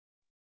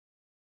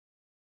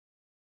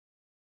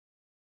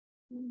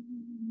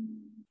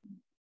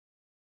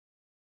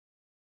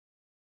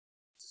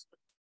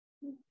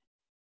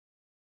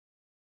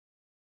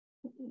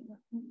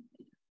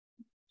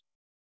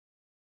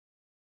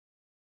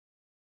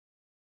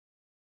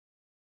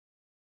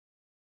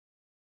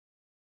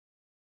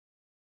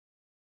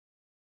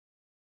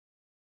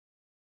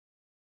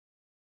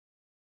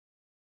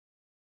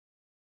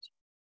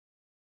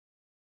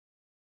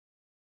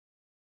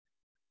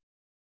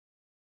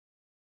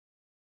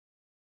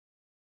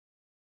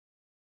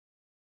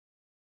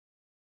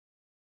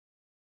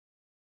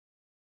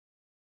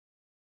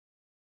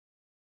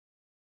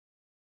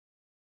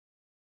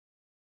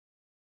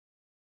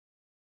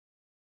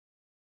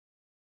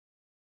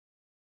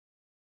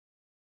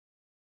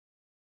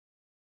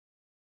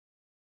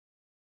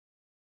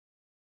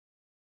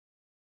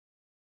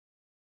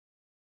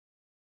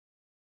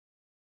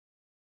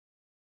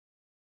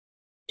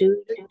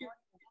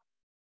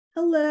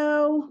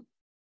Hello.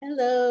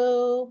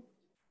 Hello.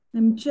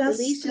 I'm just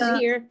Elise is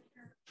here.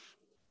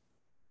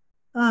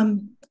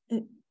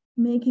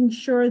 Making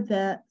sure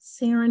that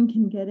Saren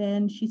can get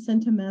in. She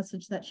sent a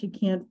message that she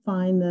can't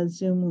find the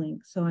Zoom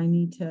link, so I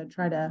need to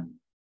try to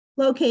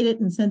locate it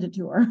and send it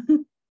to her.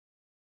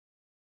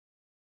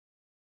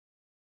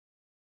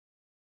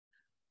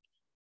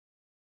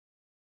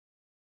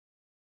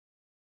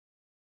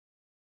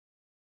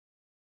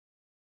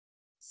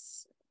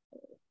 So,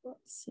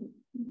 let's see.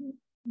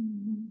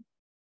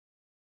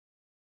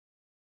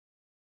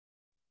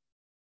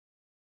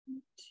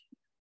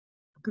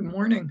 Good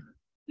morning.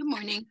 Good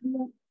morning.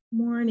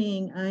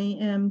 Morning. I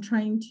am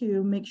trying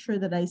to make sure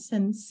that I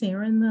send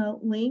Saren the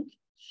link.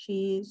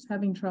 She's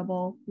having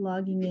trouble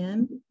logging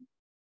in.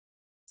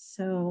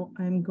 So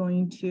I'm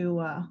going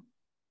to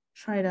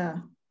try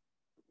to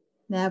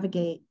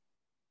navigate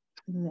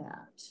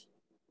that.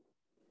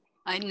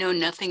 I know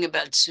nothing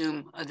about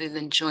Zoom other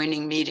than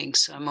joining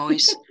meetings, so I'm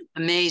always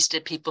amazed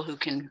at people who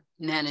can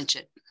manage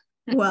it.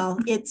 Well,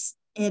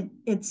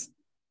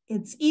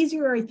 it's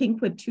easier, I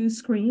think, with two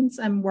screens.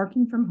 I'm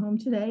working from home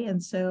today,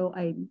 and so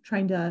I'm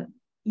trying to,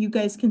 you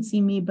guys can see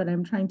me, but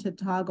I'm trying to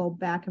toggle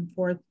back and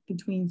forth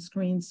between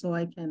screens so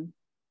I can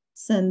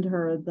resend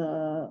her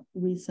the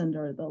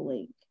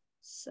link.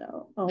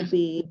 So I'll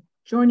be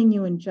joining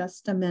you in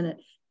just a minute.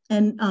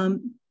 And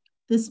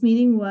this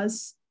meeting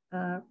was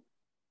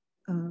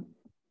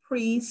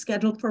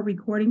pre-scheduled for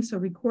recording, so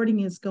recording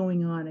is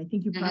going on. I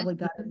think you probably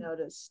got a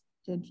notice.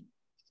 Did you?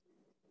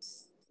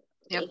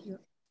 Yep.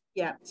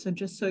 Yeah, so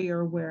just so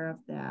you're aware of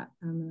that.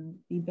 I'm going to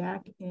be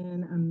back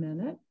in a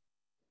minute.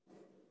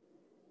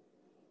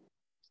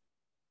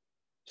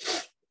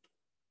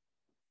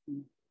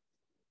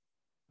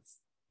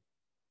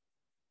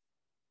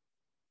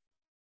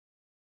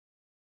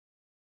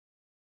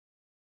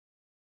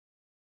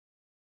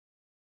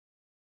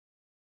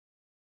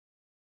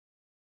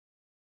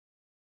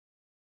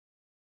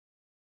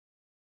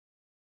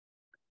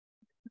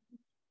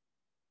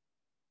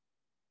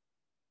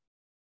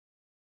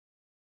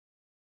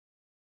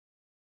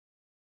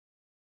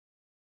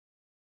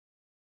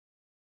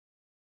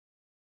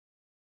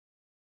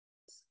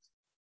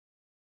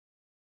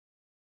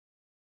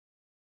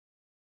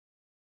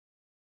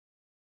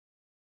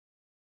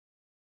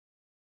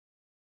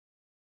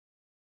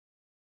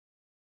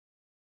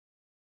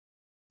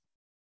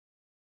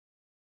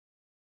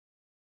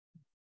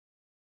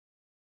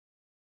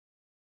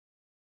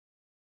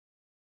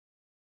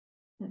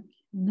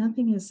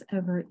 Nothing is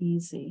ever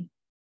easy.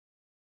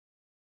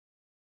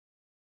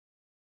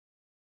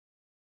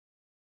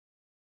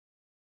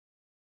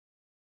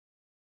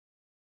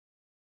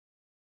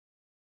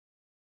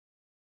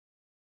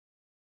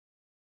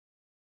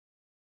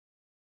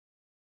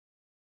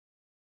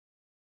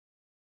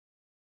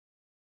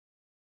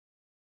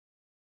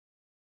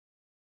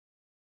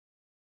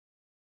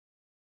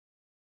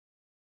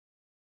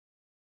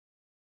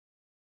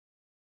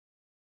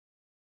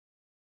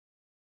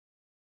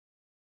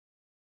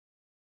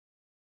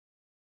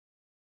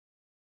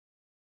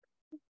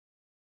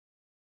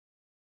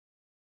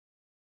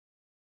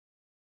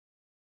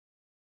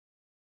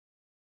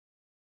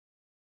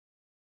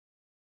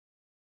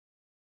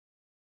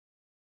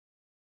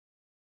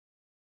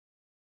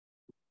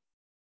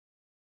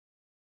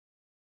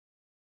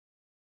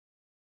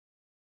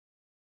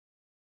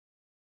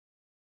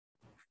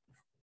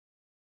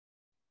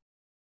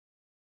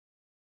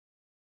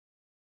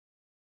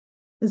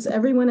 Is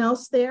everyone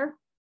else there?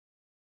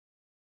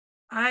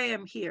 I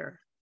am here.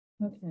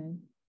 Okay.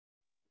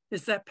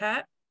 Is that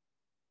Pat?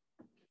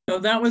 No,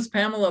 that was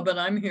Pamela, but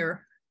I'm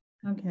here.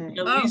 Okay.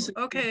 Oh,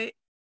 okay.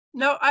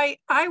 No, I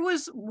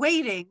was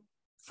waiting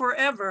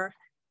forever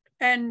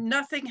and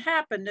nothing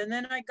happened. And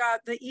then I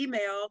got the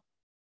email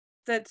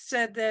that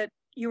said that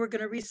you were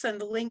going to resend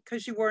the link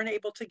because you weren't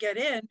able to get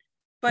in.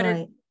 But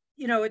right.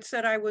 it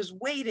said I was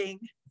waiting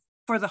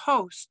for the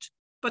host,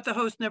 but the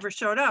host never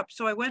showed up.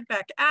 So I went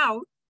back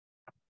out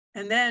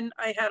and then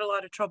I had a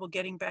lot of trouble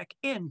getting back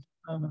in.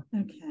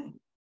 Okay.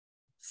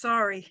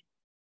 Sorry.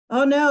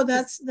 Oh no,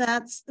 that's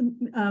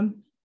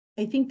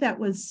I think that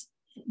was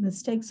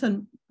mistakes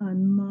on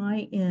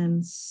my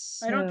end.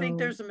 I don't think so-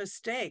 there's a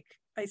mistake.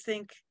 I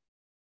think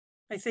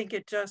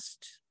it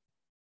just,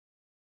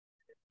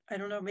 I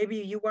don't know, maybe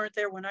you weren't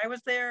there when I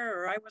was there,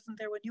 or I wasn't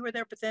there when you were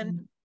there, but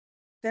then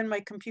my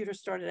computer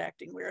started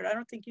acting weird. I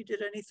don't think you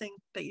did anything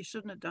that you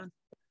shouldn't have done.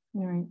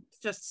 All right. It's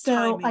just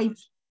So timing I of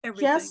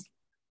everything. just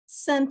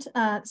sent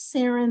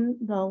Saren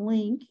the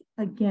link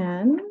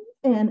again,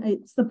 and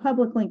it's the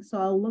public link, so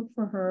I'll look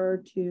for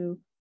her to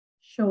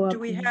show up. Do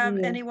we have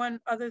with- anyone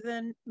other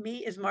than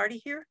me? Is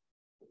Marty here?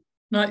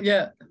 Not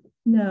yet.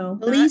 No.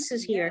 Elise Not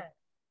is here. yet.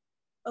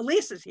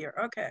 Elise is here.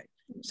 Okay.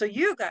 So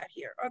you got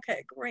here.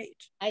 Okay, great.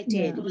 I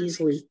did Yeah.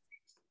 easily.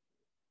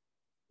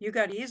 You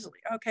got easily.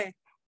 Okay.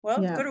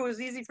 Well, Yeah. good. It was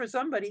easy for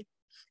somebody.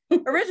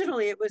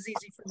 Originally, it was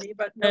easy for me,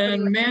 but nobody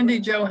And was Mandy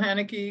doing it. Jo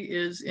Haneke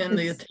is in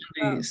the It's-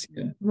 attendees.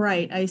 Yeah.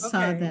 Right, I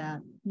saw Okay.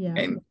 that. Yeah.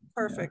 Okay.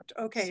 Perfect.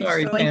 Okay.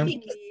 Sorry, so Pam.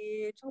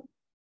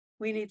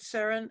 we need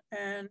Saren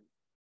and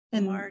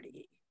And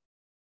Marty.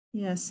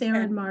 yeah,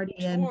 Sarah, and Marty,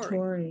 and Tori.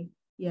 Tori.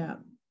 Yeah.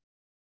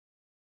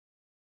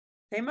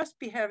 They must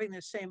be having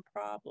the same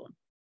problem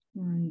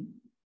Right.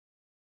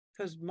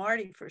 because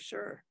Marty for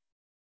sure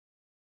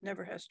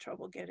never has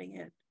trouble getting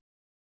in.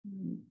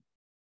 Mm,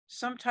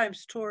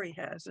 Sometimes Tori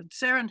has, and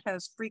Saren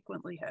has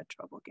frequently had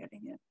trouble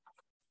getting in.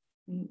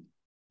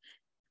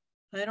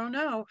 right. I don't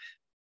know.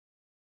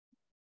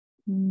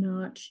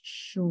 Not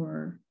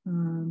sure.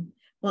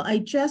 Well, I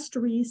just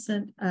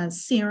resent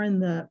Saren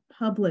the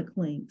public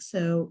link,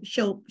 so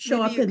she'll show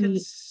Maybe up you in can the.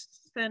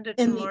 send it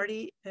to in the-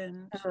 Marty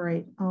and All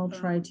right, I'll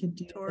try to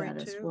do Tori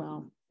that as too.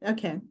 well.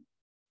 Okay.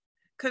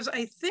 because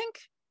I think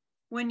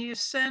when you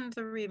send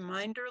the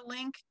reminder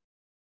link,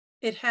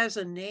 it has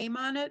a name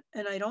on it,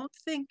 and I don't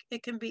think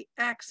it can be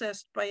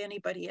accessed by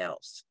anybody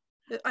else.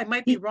 I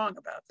might be wrong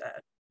about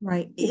that.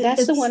 Right.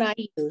 That's the It's- one I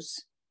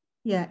use.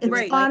 Yeah, it's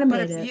Right, but if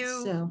automated,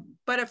 you- so.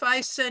 But if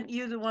I sent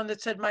you the one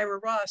that said Myra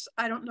Ross,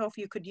 I don't know if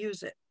you could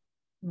use it,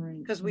 Right.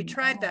 because we right,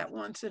 tried that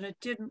once and it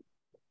didn't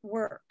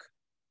work.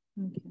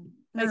 Okay.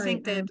 I All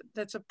think right, that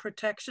that's a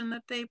protection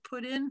that they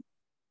put in.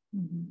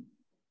 mhm.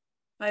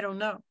 I don't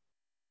know.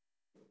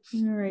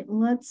 All right,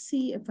 let's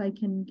see if I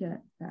can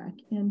get back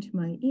into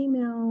my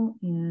email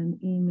and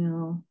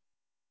email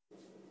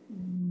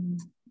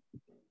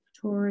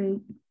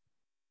Tori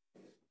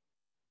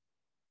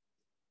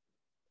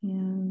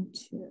and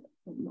to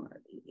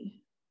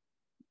Marty.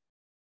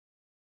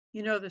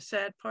 You know, the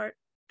sad part,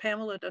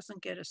 Pamela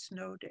doesn't get a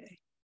snow day.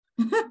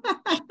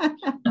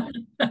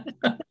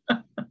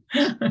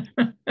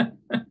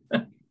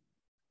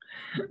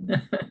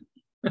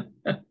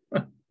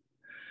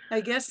 I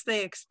guess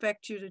they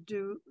expect you to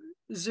do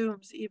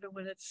Zooms even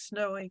when it's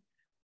snowing.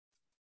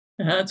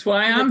 That's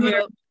why In the I'm good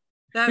here. old-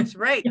 That's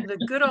right. In the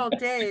good old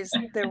days,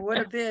 there would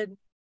have been,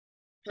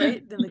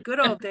 right? In the good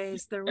old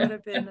days, there would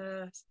have been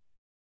a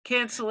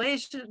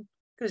cancellation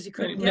because you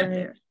couldn't get Right.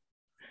 there.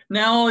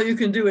 Now all you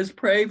can do is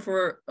pray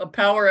for a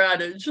power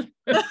outage.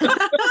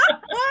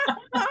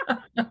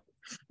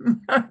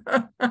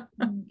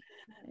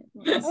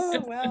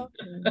 Oh, well,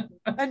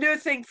 a new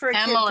thing for a kid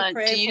Pamela, to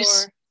pray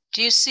for.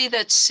 do you see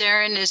that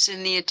Saren is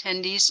in the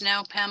attendees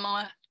now,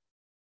 Pamela?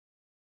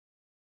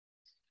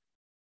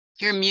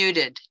 You're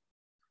muted,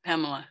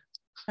 Pamela.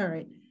 All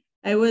right.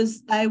 I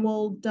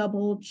will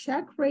double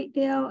check right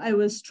now. I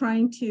was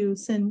trying to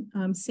send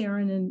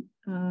Saren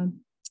and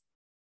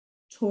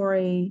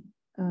Tori.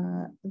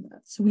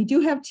 So we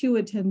do have two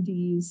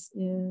attendees.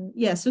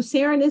 Yeah, so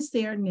Saren is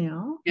there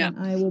now. Yeah. And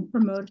I will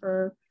promote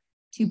her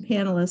to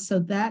panelists. So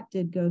that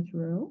did go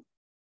through,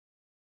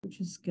 which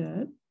is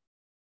good.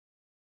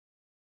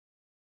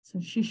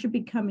 So she should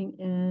be coming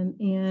in.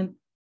 And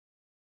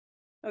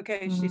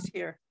Okay, she's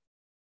here.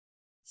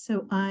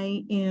 so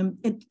I am,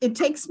 it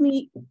takes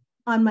me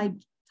on my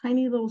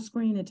tiny little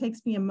screen, it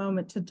takes me a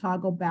moment to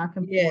toggle back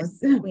and Yes.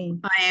 forth between.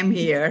 I am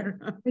here.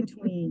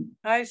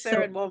 Hi, So-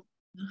 Saren. Well,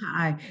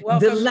 Hi.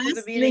 Welcome The to the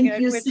last meeting link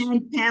at you which-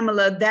 sent,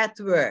 Pamela, that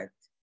worked.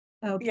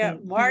 Okay. yeah,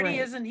 Marty great,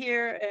 isn't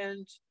here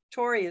and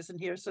Tori isn't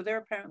here. So they're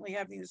apparently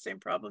having the same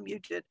problem you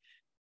did.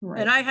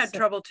 right, And I had so-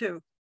 trouble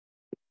too.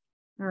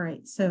 All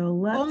right, so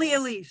let's. Only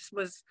Elise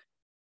was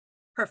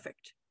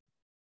perfect.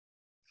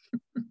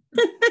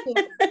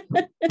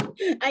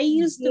 I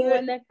used the Yeah.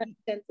 one that got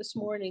sent this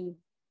morning.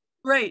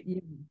 Right. Yeah.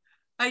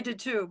 I did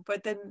too,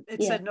 but then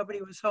it Yeah. said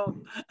nobody was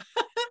home.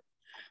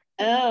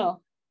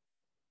 Oh.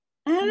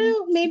 I don't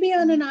know, maybe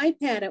on an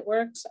iPad it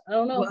works. I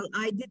don't know. Well,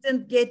 I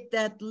didn't get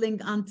that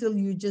link until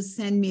you just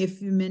sent me a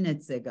few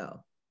minutes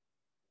ago.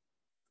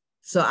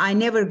 So I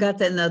never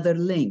got another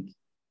link.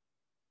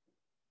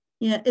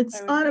 Yeah, it's I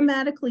would be-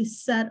 automatically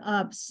set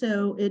up,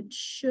 so it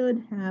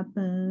should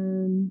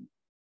happen.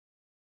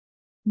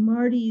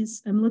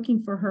 Marty's, I'm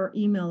looking for her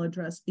email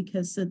address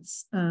because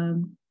it's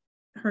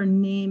her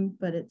name,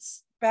 but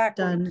it's done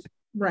Backwards.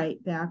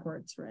 right,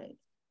 backwards, right?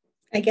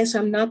 I guess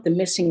I'm not the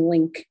missing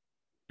link.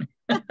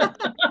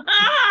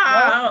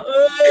 Ah,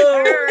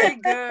 oh. Very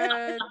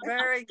good.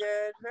 Very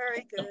good.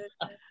 Very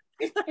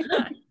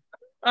good.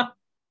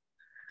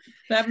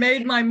 That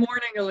made my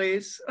morning,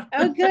 Elise.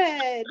 Oh,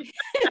 good.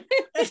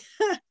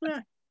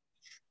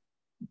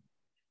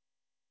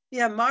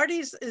 Yeah,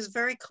 Marty's is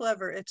very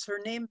clever. It's her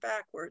name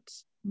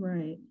backwards.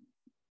 Right.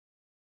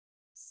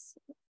 So,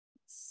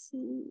 let's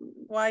see.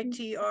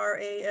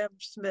 YTRAM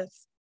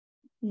Smith.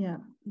 Yeah.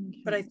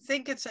 But I okay.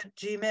 think it's at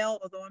Gmail,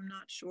 although I'm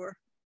not sure.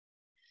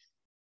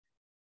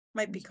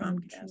 Might be There's no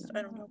Comcast.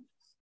 I don't Gmail. know.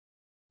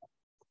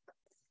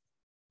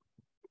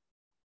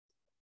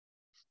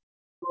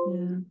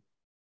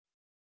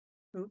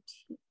 Yeah.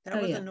 Oops.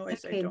 That was yeah. a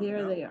noise I Okay, don't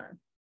there know. they are.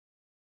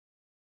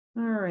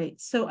 All right,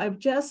 so I've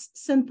just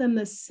sent them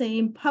the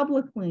same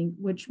public link,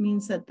 which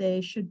means that they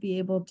should be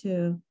able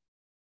to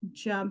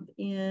jump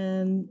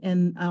in,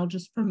 and I'll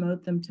just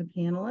promote them to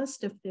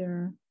panelists if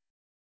they're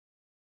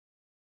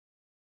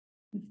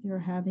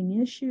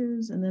having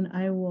issues, and then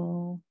I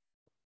will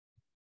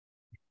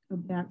go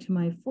back to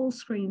my full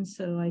screen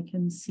so I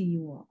can see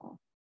you all.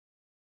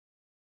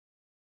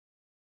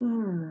 All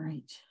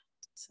right,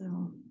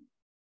 so.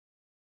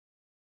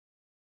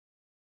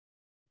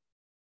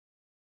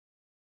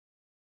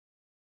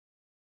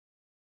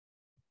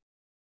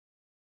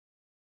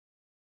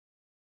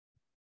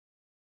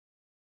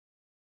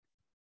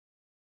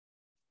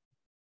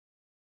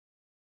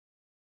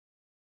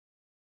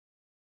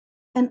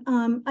 And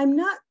I'm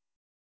not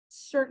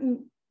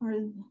certain,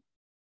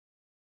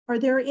 are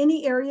there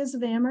any areas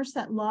of Amherst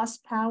that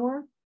lost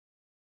power?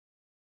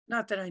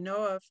 Not that I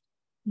know of.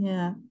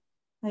 Yeah,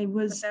 I But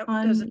was that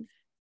on. doesn't.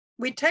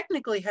 We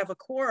technically have a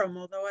quorum,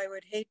 although I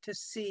would hate to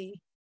see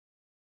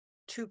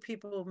two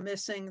people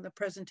missing the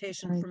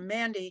presentation Right. from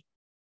Mandy,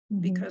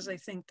 Mhm. because I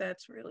think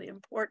that's really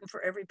important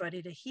for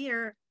everybody to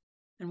hear.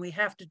 And we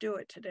have to do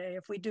it today.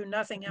 If we do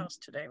nothing else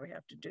today, we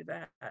have to do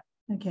that.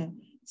 Okay,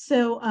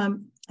 so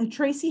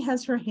Tracy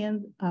has her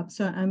hand up,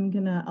 so I'm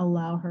gonna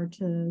allow her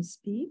to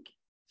speak.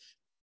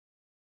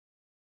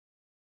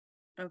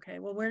 Okay,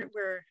 well,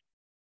 we're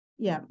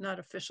Yeah, not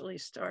officially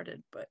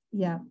started, but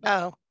yeah,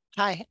 Oh,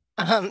 hi.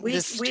 we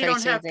This is don't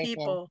Tracy have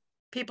Zinkin.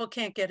 people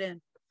can't get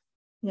in.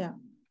 yeah.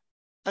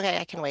 Okay,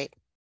 I can wait.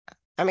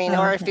 I mean,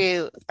 Oh, or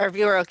okay. if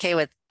you were okay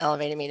with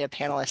elevating me to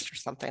panelist or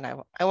something,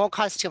 I won't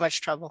cause too much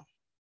trouble.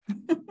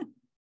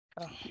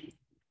 Oh.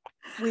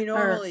 We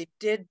normally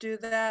did do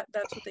that.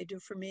 That's what they do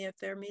for me at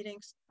their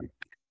meetings.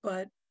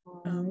 But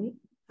All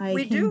right.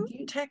 we do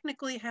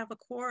technically have a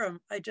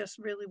quorum. I just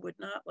really would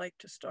not like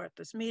to start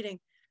this meeting.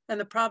 And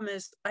the problem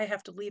is I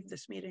have to leave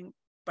this meeting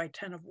by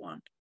 10 of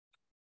 1.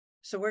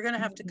 So we're going to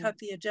have to cut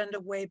the agenda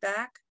way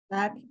back.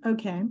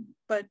 Okay.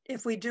 But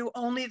if we do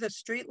only the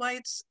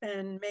streetlights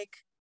and make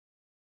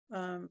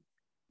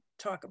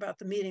talk about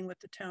the meeting with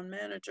the town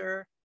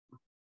manager.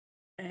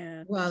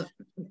 And well,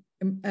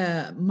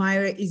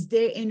 Myra, is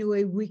there any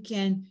way we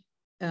can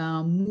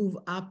move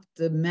up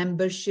the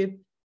membership?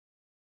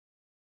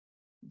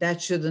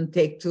 That shouldn't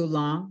take too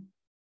long.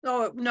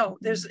 No,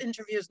 there's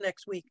interviews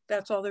next week.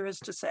 That's all there is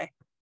to say.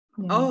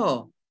 Yeah.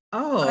 Oh,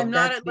 I'm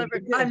not at very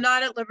liberty. good. I'm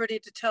not at liberty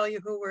to tell you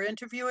who we're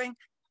interviewing.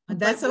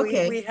 That's but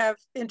okay. We have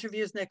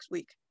interviews next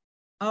week.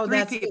 Oh, 3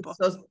 that's people.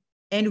 good. So,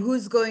 and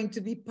who's going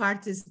to be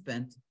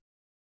participant?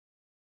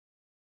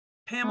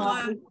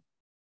 Pamela,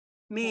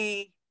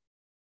 me,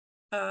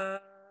 a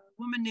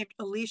woman named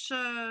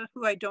Alicia,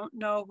 who I don't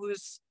know,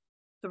 who's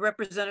the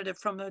representative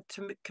from the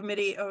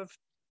committee of,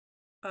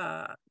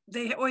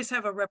 they always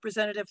have a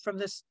representative from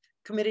this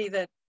committee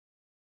that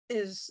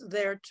is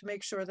there to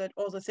make sure that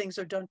all the things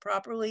are done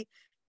properly.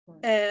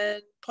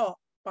 And Paul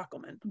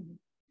Bockelman.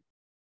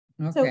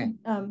 Okay.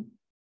 So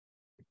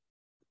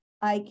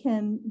I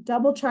can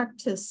double check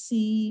to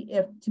see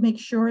to make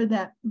sure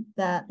that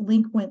that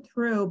link went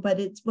through, but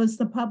it was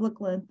the public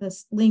link,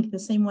 this link, the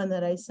same one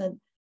that I sent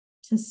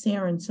to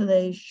Saren. So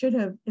they should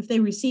have, if they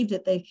received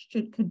it, they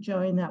could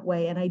join that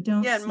way. And I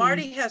don't Yeah, see... and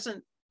Marty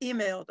hasn't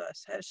emailed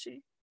us, has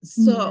she?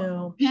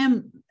 So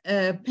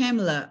no.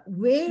 Pamela,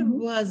 where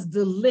was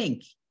the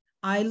link?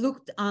 I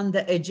looked on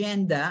the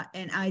agenda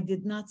and I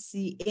did not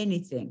see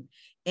anything.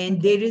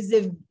 And there is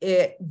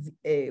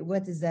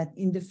what is that?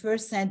 In the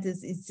first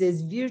sentence, it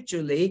says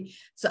virtually.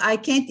 So I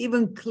can't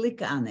even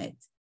click on it.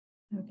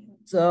 Okay.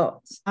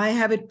 So I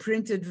have it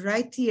printed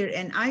right here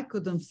and I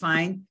couldn't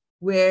find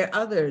where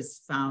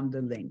others found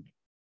the link.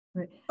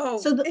 Right. Oh,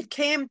 so it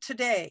came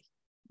today.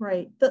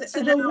 Right.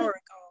 An hour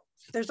ago.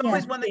 There's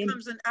always one that came,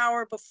 comes an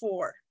hour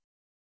before.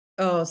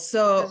 Oh,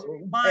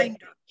 so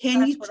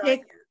can you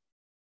check?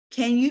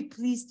 Can you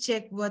please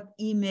check what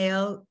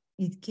email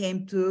it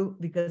came to?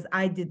 Because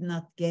I did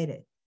not get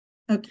it.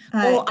 Okay.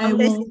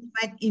 Unless it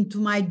went into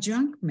my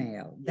junk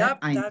mail. Yep,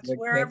 that's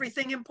where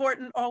everything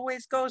important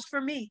always goes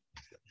for me.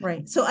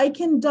 Right. So I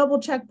can double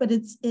check, but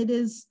it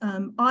is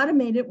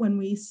automated when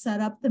we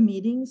set up the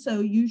meeting.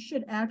 So you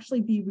should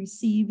actually be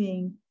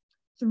receiving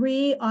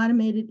 3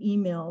 automated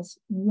emails.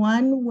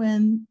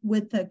 One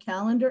with the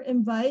calendar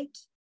invite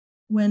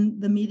when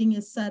the meeting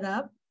is set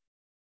up.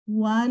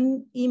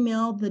 One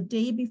email the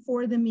day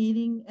before the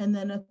meeting, and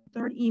then a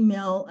 3rd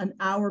email an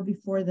hour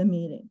before the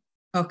meeting.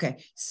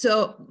 Okay,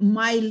 so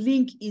my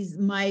link is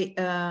my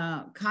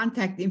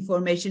contact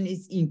information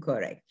is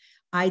incorrect.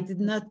 I did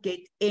not get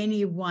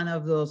any one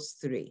of those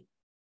 3.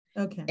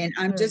 Okay. And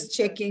I'm just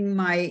checking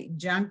my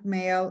junk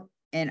mail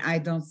and I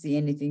don't see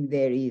anything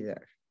there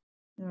either.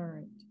 All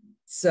right.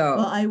 So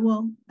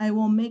Well, I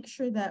will make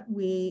sure that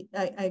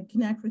I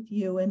connect with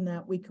you and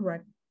that we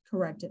correct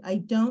it. I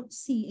don't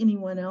see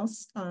anyone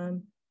else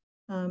in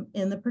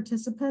the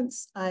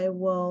participants. I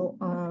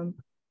will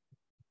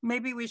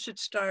Maybe we should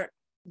start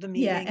the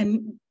yeah, meeting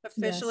and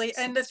officially. yes.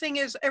 And the thing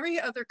is, every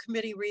other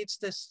committee reads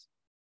this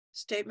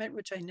statement,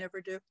 which I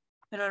never do,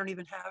 and I don't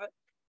even have it.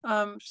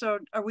 So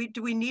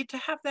do we need to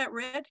have that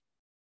read?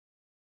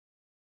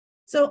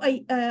 So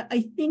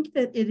I think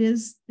that it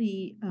is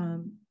the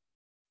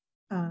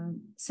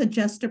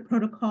suggested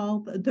protocol,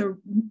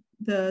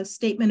 the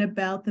statement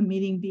about the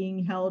meeting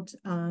being held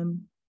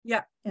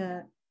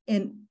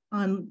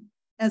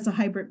as a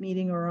hybrid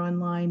meeting or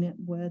online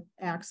with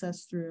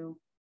access through.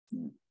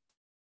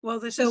 Well,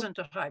 this isn't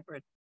a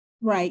hybrid.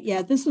 Right.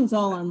 Yeah, this was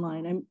all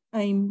online.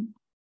 I'm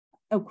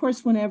of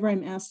course, whenever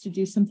I'm asked to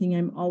do something,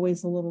 I'm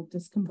always a little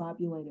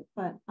discombobulated,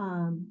 but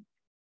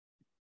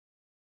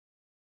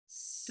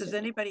does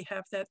anybody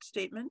have that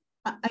statement?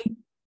 I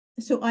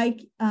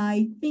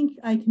think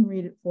I can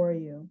read it for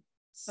you.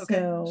 Okay,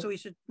 so we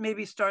should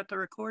maybe start the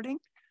recording.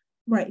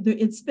 Right,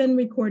 it's been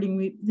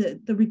recording.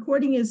 The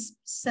recording is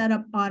set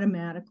up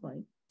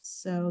automatically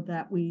so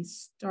that we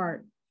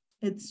start.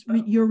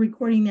 You're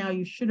recording now.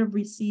 You should have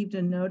received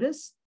a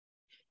notice.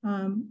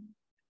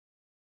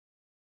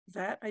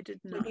 That I did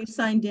not. When you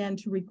signed in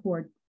to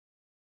record.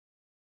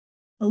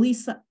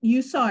 Elisa,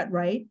 you saw it,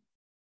 right?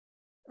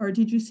 Or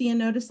did you see a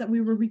notice that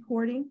we were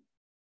recording?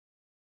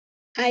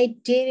 I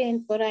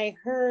didn't, but I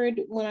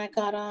heard when I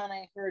got on,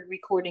 I heard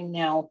recording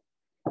now.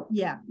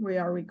 Yeah, we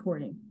are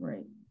recording,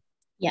 right?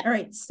 Yeah. All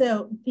right,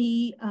 so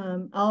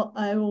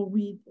I will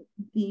read.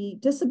 The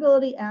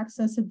Disability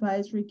Access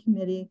Advisory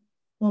Committee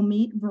will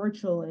meet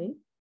virtually.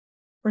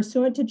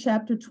 Pursuant to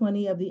Chapter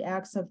 20 of the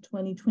Acts of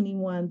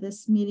 2021,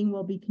 this meeting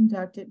will be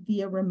conducted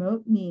via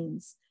remote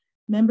means.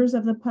 Members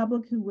of the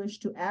public who wish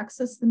to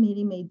access the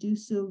meeting may do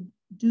so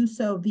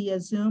via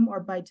Zoom or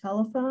by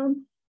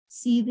telephone.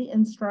 See the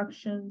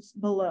instructions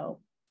below.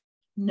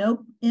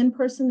 No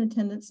in-person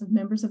attendance of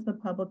members of the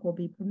public will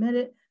be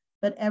permitted,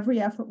 but every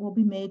effort will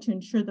be made to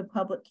ensure the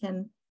public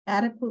can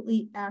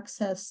adequately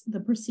access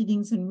the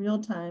proceedings in real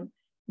time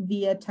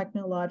via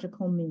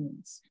technological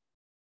means.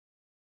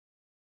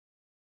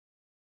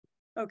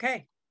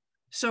 Okay,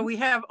 so we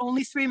have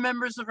only 3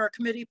 members of our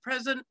committee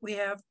present. We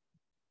have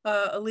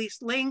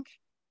Elise Link,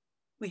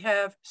 we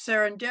have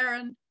Sarah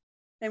Darren,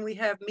 and we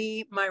have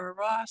me, Myra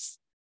Ross.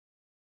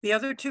 The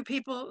other 2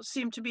 people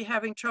seem to be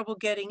having trouble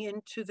getting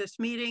into this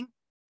meeting,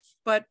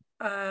 but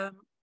I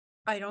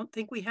don't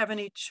think we have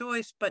any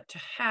choice but to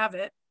have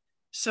it.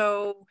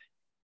 So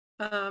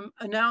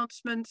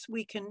announcements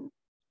we can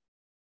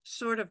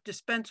sort of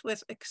dispense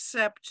with,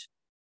 except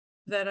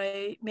that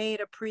I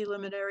made a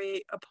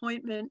preliminary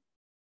appointment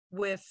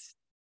with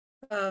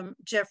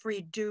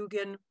Jeffrey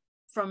Dugan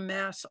from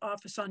Mass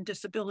Office on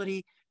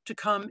Disability to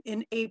come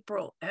in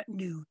April at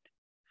noon.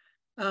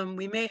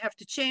 We may have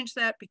to change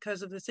that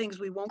because of the things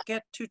we won't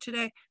get to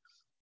today.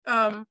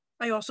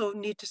 I also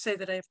need to say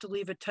that I have to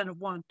leave at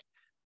 10:01.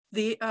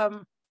 The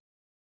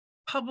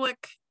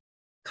public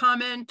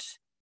comment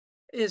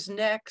is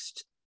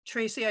next.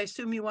 Tracy, I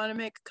assume you want to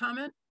make a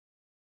comment?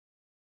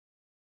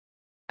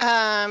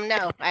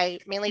 No, I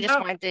mainly just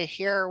wanted to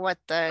hear what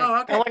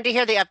I wanted to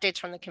hear the updates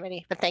from the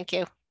committee, but thank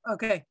you.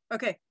 Okay.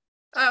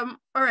 All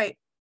right,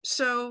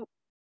 so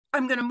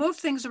I'm going to move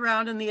things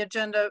around in the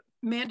agenda.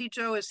 Mandy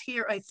Jo is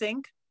here, I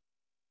think.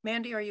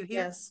 Mandy, are you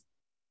here? Yes.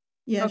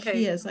 Yes, okay.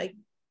 She is.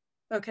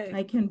 Okay.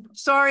 I can.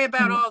 Sorry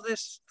about all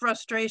this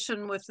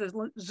frustration with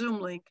the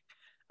Zoom link.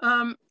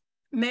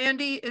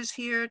 Mandy is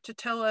here to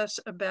tell us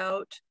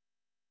about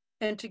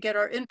and to get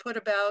our input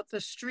about the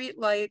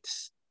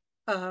streetlights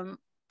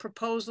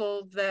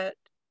proposal that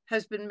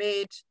has been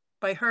made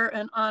by her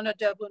and Anna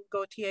Devlin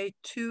Gauthier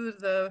to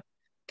the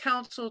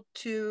council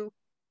to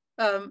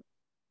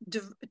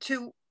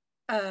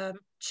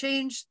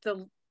change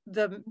the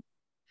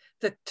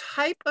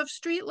type of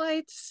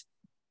streetlights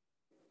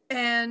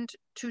and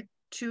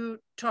to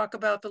talk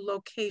about the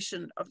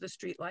location of the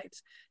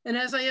streetlights. And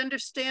as I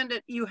understand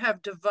it, you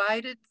have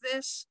divided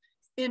this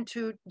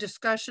into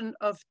discussion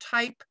of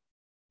type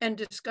and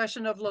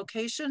discussion of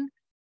location.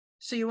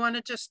 So you want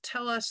to just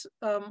tell us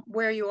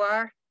where you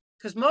are?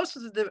 Because most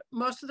of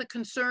the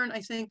concern,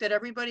 I think, that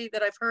everybody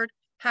that I've heard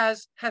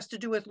has to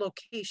do with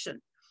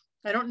location.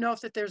 I don't know if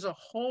that there's a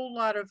whole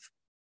lot of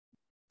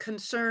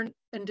concern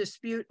and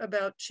dispute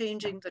about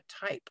changing the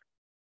type.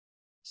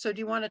 So do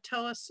you want to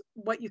tell us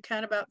what you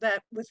can about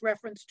that with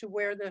reference to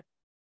where the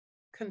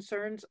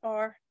concerns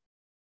are?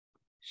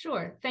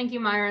 Sure. Thank you,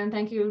 Myra, and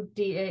thank you,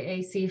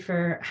 DAAC,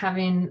 for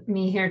having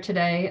me here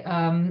today.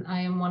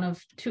 I am one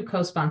of 2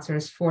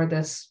 co-sponsors for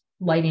this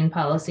lighting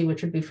policy,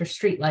 which would be for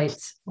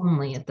streetlights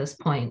only at this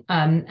point.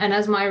 And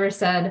as Myra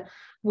said,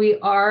 we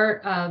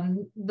are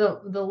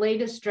the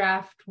latest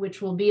draft,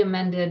 which will be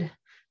amended.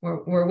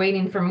 We're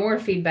waiting for more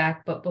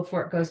feedback, but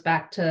before it goes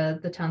back to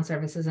the Town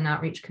Services and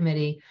Outreach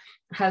Committee,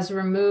 has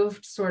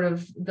removed sort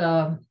of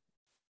the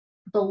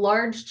the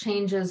large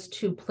changes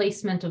to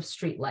placement of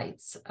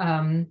streetlights.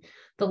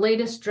 The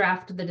latest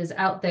draft that is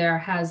out there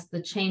has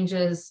the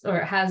changes, or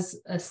has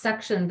a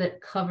section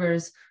that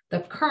covers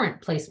the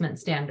current placement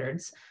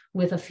standards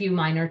with a few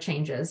minor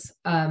changes.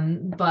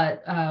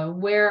 But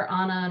where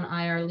Anna and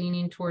I are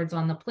leaning towards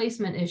on the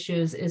placement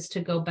issues is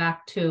to go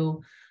back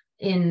to,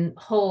 in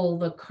whole,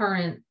 the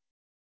current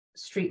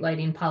street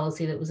lighting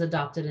policy that was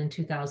adopted in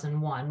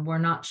 2001. We're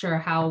not sure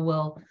how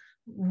we'll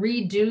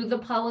redo the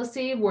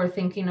policy. We're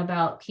thinking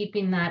about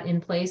keeping that in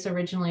place.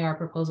 Originally, our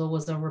proposal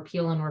was a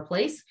repeal and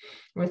replace.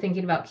 We're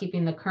thinking about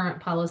keeping the current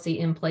policy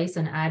in place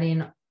and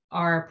adding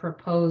our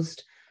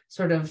proposed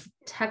sort of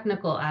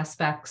technical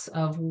aspects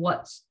of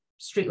what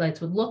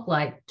streetlights would look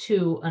like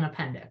to an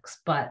appendix.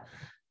 But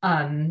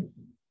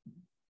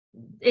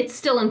it's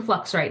still in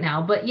flux right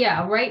now. But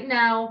yeah, right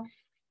now,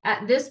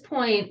 at this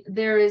point,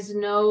 there is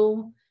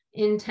no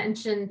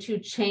intention to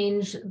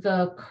change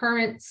the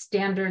current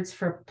standards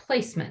for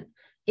placement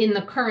in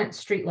the current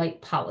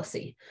streetlight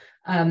policy.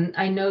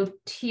 I know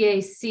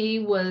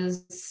TAC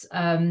was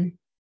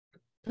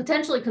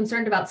potentially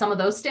concerned about some of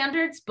those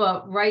standards,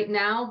 but right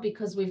now,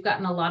 because we've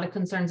gotten a lot of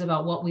concerns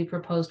about what we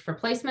proposed for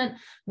placement,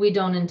 we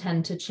don't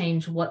intend to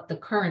change what the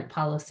current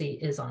policy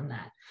is on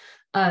that.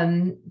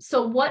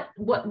 So what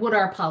would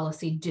our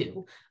policy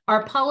do?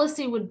 Our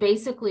policy would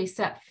basically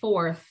set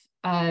forth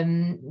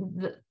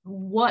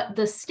what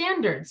the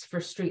standards for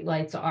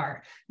streetlights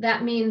are.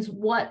 That means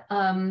what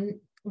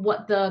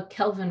the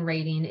Kelvin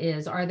rating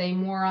is. Are they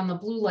more on the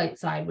blue light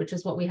side, which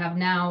is what we have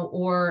now,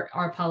 or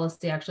our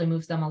policy actually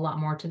moves them a lot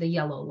more to the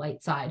yellow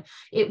light side?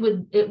 It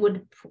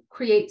would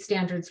create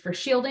standards for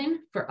shielding,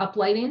 for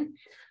uplighting,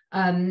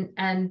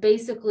 and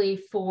basically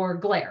for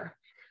glare,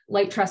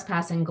 light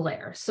trespassing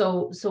glare.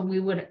 So we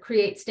would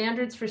create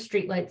standards for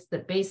streetlights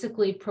that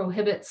basically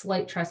prohibits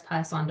light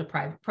trespass onto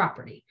private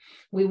property.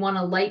 We want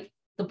to light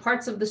the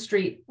parts of the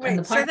street. Wait, and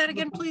the parts say that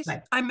again, please.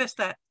 I missed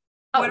that.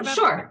 Oh,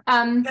 sure.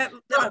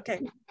 Okay.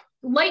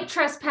 Light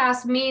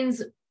trespass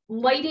means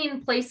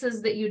lighting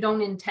places that you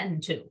don't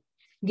intend to,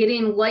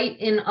 getting light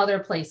in other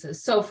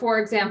places. So for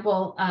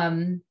example,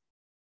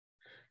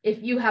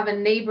 if you have a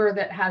neighbor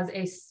that has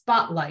a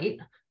spotlight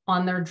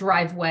on their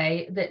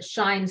driveway that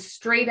shines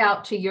straight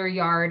out to your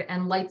yard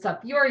and lights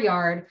up your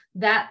yard,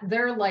 that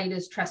their light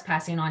is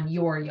trespassing on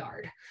your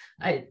yard.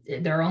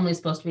 They're only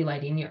supposed to be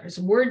lighting yours.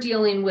 We're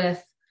dealing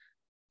with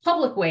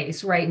public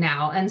ways right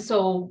now. And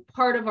so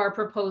part of our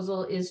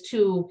proposal is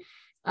to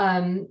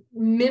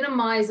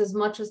minimize as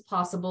much as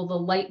possible the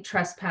light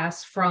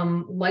trespass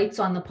from lights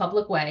on the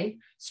public way,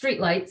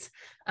 street lights,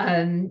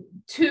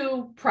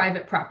 to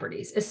private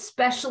properties,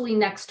 especially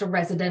next to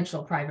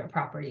residential private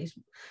properties.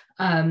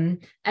 And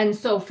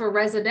so for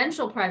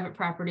residential private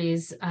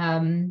properties,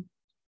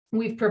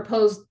 we've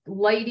proposed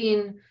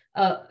lighting,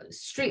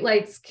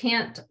 streetlights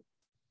can't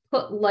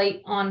put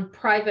light on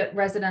private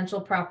residential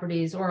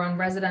properties or on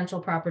residential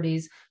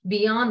properties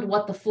beyond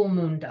what the full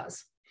moon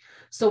does.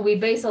 So we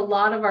base a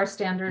lot of our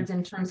standards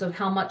in terms of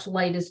how much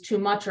light is too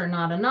much or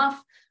not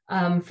enough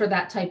for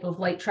that type of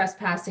light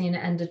trespassing,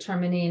 and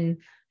determining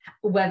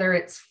whether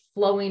it's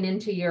flowing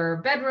into your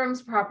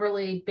bedrooms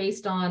properly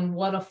based on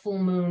what a full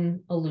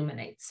moon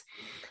illuminates.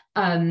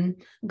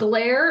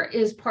 Glare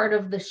is part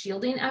of the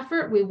shielding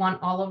effort. We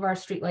want all of our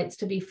streetlights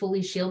to be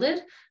fully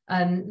shielded.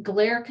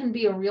 Glare can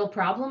be a real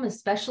problem,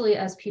 especially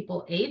as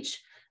people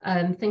age.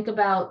 Think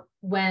about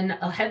when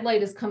a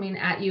headlight is coming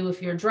at you,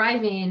 if you're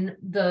driving,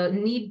 the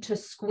need to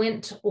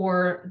squint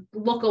or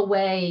look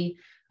away,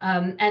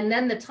 and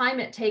then the time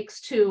it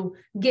takes to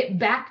get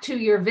back to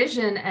your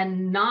vision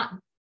and not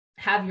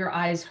have your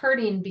eyes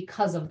hurting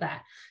because of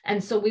that.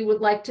 And so we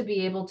would like to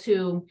be able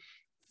to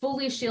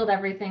fully shield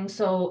everything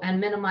and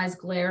minimize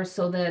glare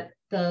so that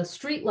the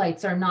street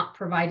lights are not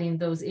providing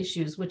those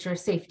issues, which are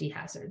safety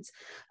hazards.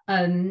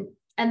 And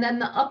then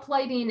the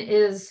uplighting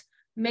is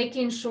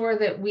making sure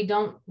that we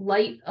don't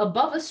light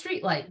above a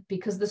street light,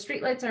 because the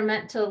street lights are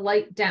meant to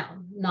light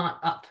down, not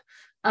up.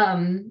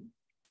 And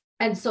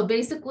so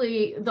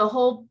basically the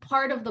whole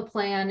part of the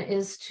plan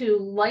is to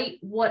light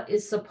what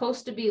is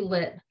supposed to be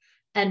lit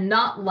and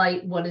not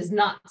light what is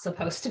not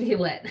supposed to be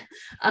lit.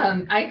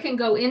 I can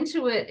go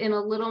into it in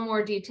a little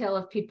more detail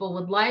if people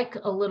would like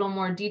a little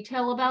more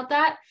detail about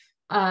that.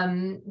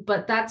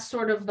 But that's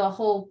sort of the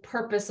whole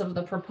purpose of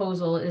the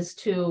proposal, is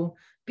to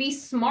be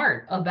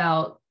smart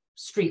about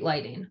street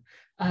lighting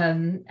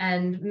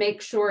and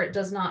make sure it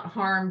does not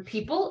harm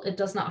people, it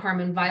does not harm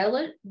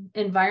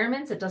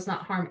environments, it does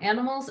not harm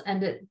animals,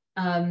 and it,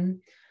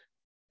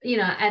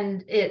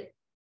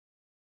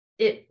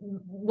 it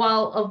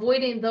while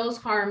avoiding those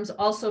harms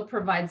also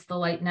provides the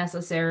light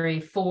necessary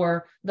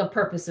for the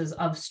purposes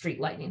of street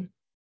lighting.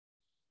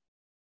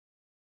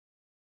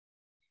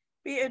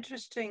 Be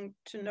interesting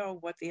to know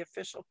what the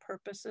official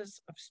purposes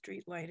of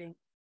street lighting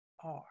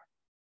are.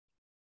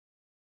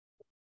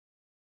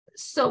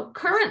 So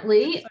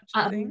currently,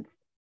 the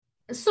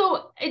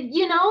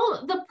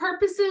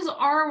purposes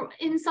are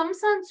in some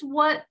sense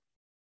what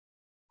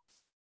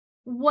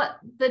what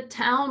the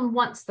town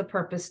wants the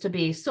purpose to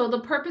be. So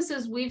the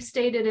purposes we've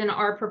stated in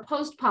our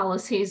proposed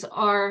policies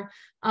are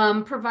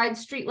provide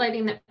street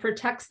lighting that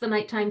protects the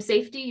nighttime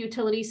safety,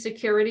 utility,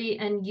 security,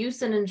 and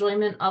use and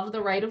enjoyment of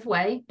the right of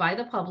way by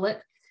the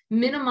public,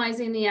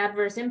 minimizing the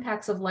adverse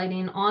impacts of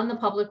lighting on the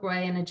public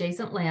way and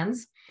adjacent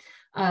lands,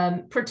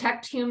 help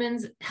protect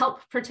humans,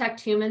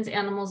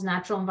 animals,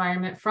 natural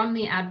environment from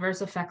the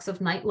adverse effects of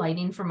night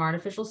lighting from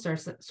artificial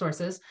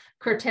sources,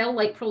 curtail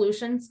light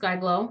pollution, sky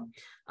glow,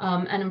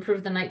 and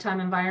improve the nighttime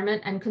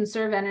environment, and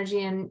conserve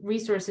energy and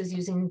resources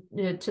using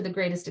to the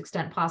greatest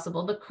extent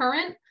possible. The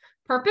current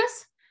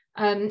purpose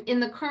in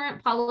the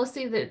current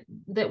policy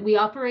that we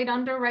operate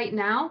under right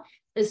now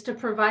is to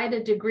provide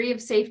a degree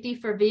of safety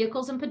for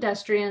vehicles and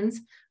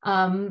pedestrians,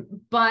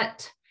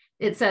 but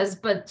it says,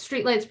 but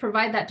streetlights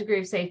provide that degree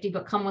of safety,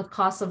 but come with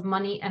costs of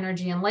money,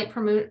 energy, and light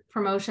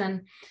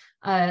promotion.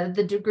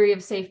 The degree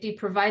of safety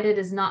provided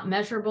is not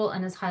measurable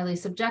and is highly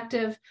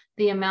subjective.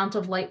 The amount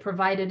of light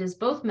provided is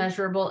both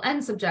measurable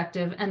and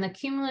subjective, and the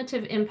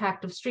cumulative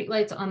impact of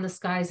streetlights on the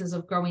skies is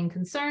of growing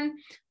concern.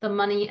 The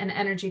money and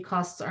energy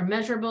costs are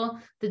measurable.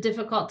 The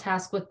difficult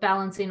task with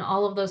balancing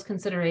all of those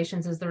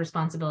considerations is the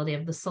responsibility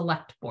of the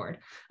select board.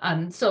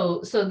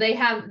 So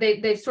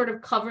they've sort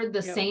of covered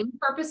the same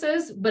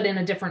purposes, but in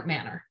a different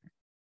manner.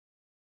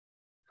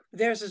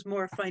 Theirs is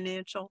more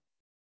financial.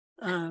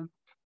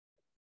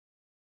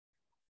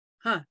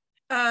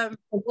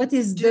 What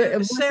is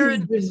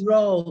the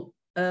role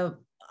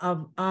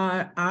of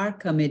our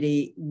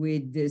committee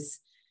with this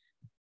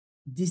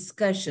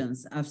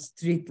discussions of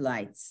street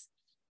lights?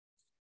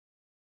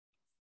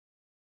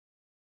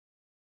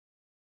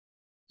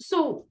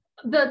 So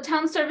the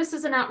Town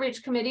Services and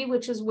Outreach Committee,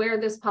 which is where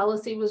this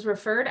policy was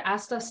referred,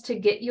 asked us to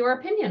get your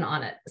opinion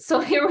on it. So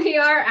here we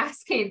are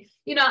asking,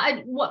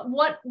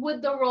 what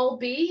would the role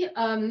be?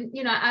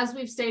 As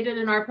we've stated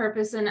in our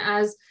purpose, and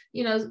as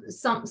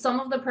some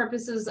of the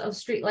purposes of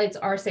streetlights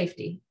are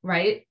safety,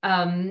 right?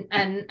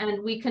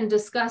 And we can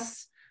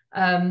discuss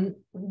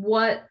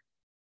what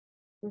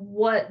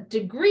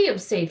degree of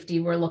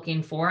safety we're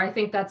looking for. I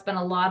think that's been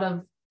a lot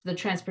of the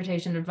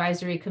Transportation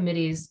Advisory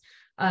Committee's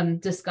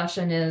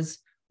discussion is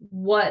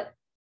what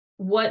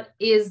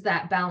is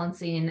that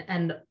balancing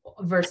and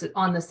versus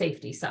on the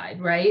safety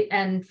side, right?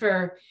 And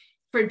for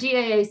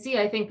DAAC,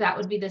 I think that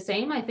would be the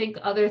same. I think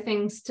other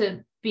things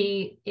to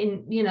be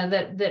in,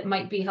 that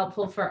might be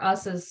helpful for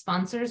us as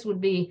sponsors would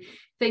be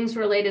things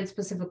related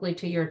specifically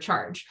to your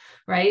charge,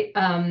 right?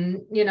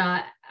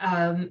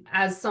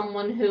 As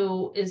someone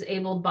who is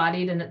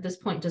able-bodied and at this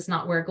point does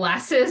not wear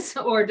glasses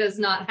or does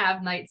not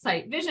have night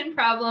sight vision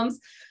problems,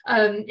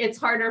 it's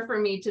harder for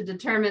me to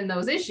determine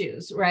those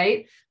issues,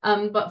 right?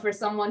 But for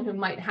someone who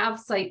might have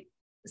sight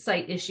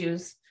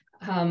issues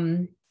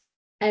and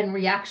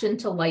reaction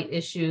to light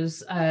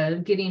issues,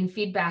 getting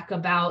feedback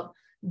about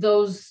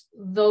those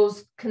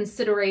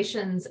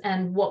considerations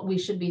and what we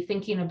should be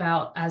thinking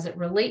about as it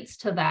relates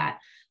to that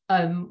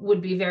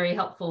would be very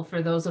helpful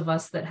for those of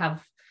us that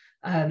have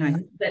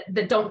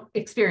that don't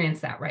experience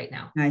that right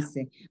now. I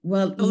see.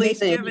 Well, Elise,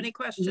 do you have any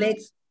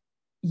questions?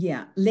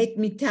 Let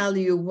me tell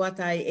you what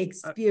I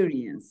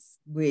experience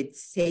with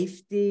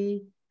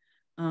safety.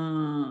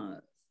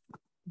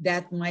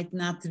 That might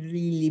not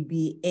really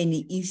be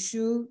any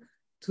issue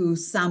to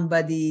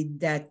somebody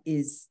that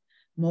is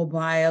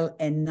mobile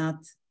and not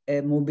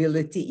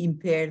mobility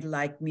impaired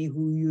like me,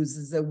 who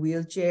uses a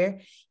wheelchair.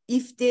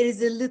 If there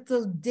is a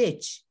little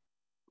ditch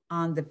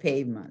on the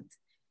pavement,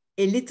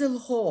 a little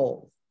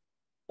hole,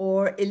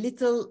 or a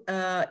little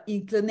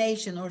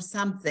inclination or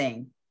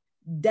something,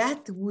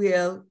 that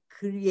will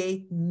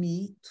create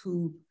me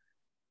to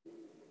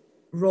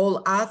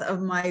roll out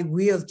of my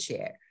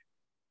wheelchair.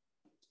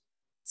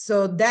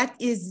 So that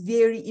is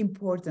very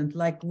important.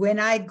 Like when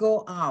I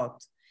go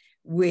out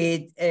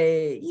with,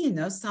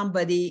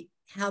 somebody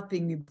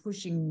helping me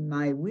pushing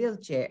my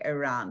wheelchair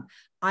around,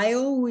 I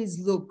always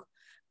look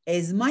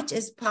as much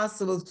as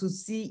possible to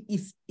see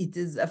if it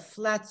is a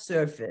flat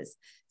surface.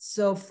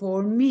 So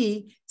for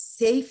me,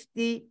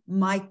 safety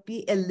might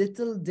be a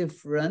little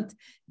different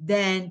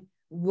than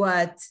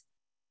what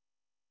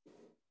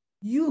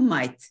you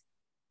might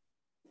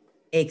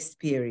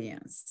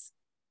experience.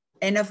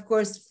 And of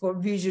course, for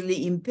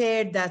visually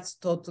impaired, that's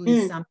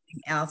totally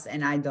something else.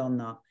 And I don't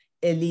know.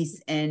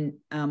 Elise and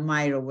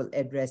Myra will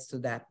address to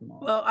that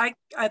more. Well,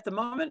 at the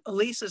moment,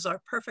 Elise is our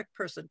perfect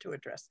person to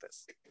address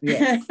this.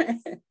 Yes.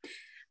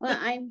 Well,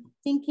 I'm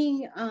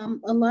thinking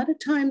a lot of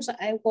times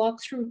I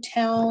walk through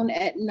town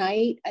at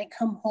night. I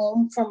come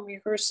home from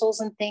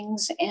rehearsals and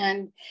things.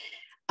 And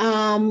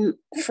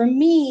for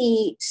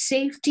me,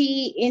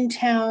 safety in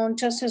town,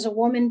 just as a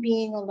woman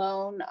being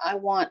alone, I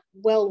want a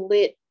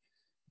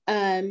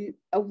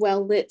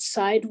well-lit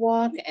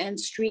sidewalk and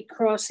street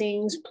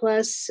crossings,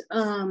 plus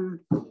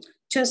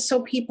just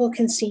so people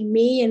can see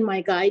me and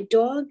my guide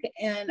dog.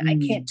 And I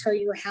can't tell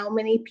you how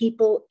many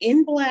people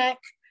in black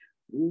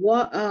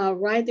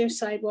ride their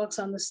sidewalks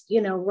on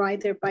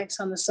ride their bikes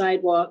on the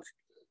sidewalk,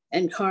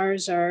 and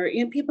cars are,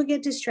 people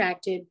get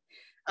distracted.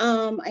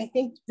 I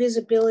think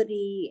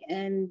visibility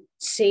and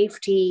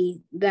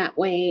safety that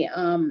way,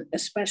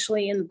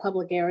 especially in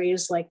public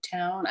areas like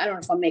town. I don't know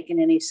if I'm making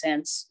any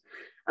sense.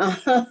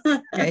 Yeah,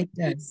 it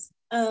does.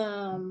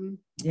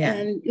 Yeah.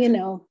 And you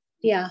know,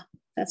 yeah,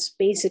 that's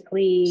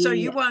basically. So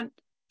you want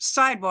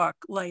sidewalk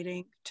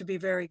lighting to be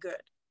very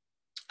good.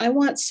 I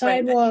want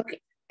sidewalk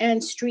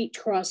and street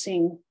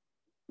crossing,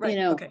 Right. you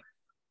know, Okay.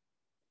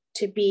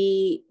 to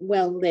be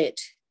well lit.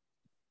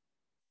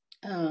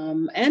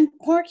 And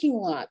parking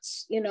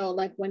lots, you know,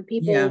 like when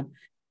people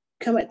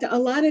come at a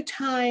lot of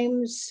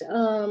times,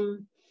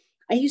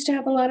 I used to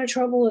have a lot of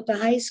trouble at the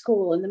high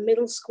school and the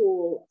middle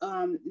school,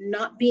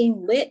 not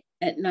being lit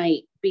at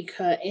night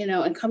because, you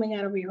know, and coming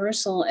out of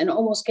rehearsal and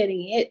almost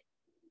getting hit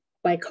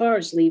by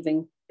cars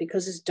leaving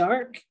because it's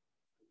dark.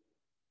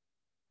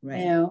 Right.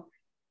 You know,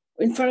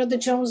 in front of the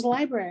Jones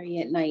Library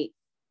at night,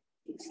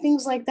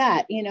 things like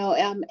that, you know,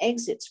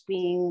 exits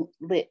being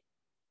lit.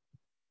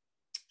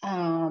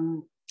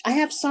 I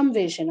have some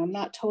vision. I'm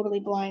not totally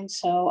blind.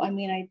 So, I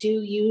mean, I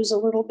do use a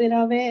little bit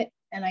of it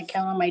and I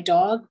count on my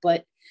dog,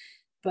 but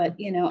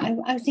you know,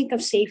 I think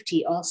of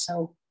safety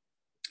also.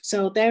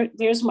 So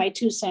there's my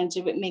 2 cents,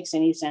 if it makes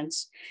any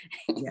sense.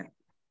 Yeah.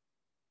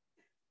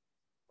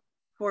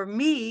 For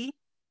me,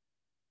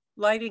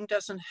 lighting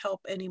doesn't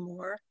help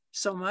anymore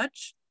so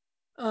much.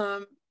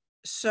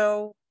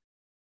 So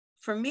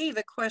for me,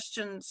 the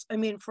questions, I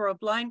mean, for a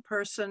blind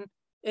person,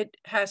 it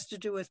has to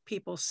do with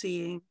people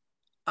seeing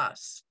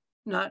us,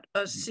 not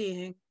us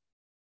seeing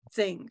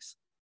things.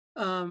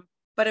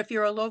 But if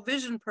you're a low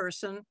vision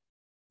person,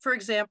 for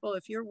example,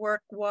 if you're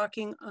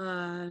walking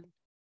on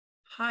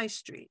High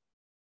Street,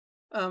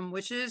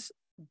 which is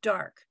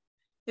dark,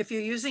 if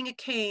you're using a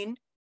cane,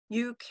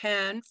 you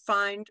can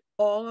find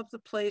all of the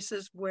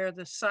places where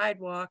the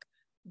sidewalk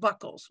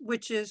buckles,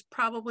 which is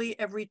probably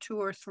every 2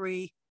 or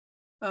 3,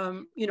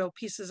 you know,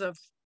 pieces of,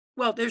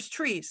 well, there's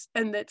trees,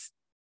 and that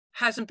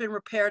hasn't been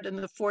repaired in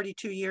the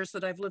 42 years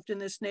that I've lived in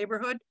this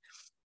neighborhood.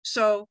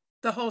 So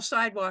the whole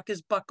sidewalk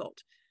is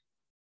buckled.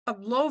 A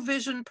low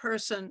vision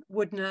person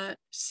would not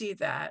see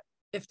that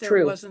if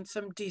there wasn't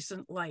some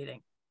decent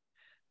lighting.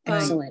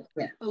 Excellent.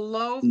 Yeah. A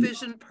low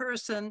vision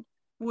person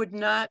would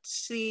not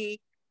see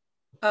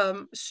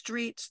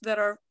streets that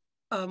are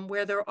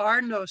where there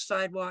are no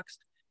sidewalks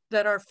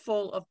that are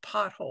full of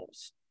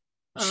potholes.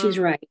 She's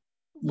right.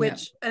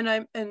 Which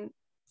and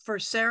for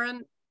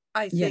Saren,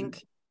 I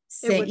think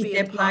it would be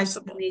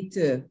impossible. To me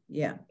too.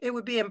 Yeah. It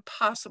would be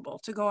impossible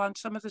to go on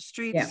some of the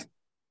streets.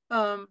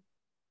 Yeah.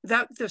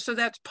 So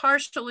that's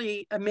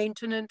partially a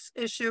maintenance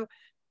issue.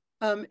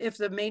 If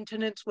the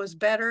maintenance was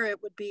better,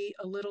 it would be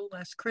a little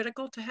less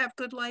critical to have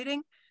good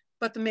lighting,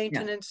 but the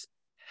maintenance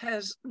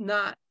has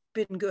not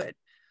been good.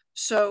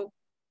 So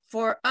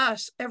for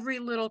us, every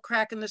little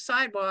crack in the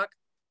sidewalk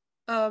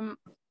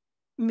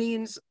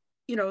means,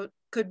 you know,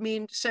 could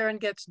mean Saren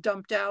gets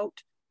dumped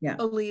out. Yeah.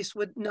 Elise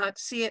would not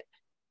see it.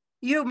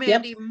 You,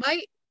 Mandy,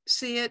 might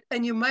see it,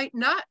 and you might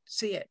not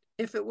see it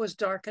if it was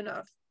dark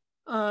enough.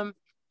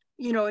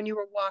 You know, and you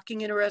were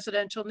walking in a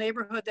residential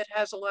neighborhood that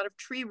has a lot of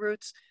tree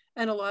roots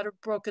and a lot of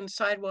broken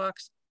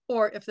sidewalks,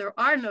 or if there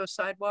are no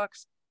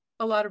sidewalks,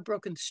 a lot of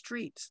broken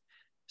streets.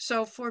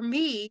 So for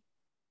me,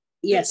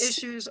 the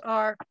issues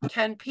are,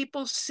 can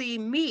people see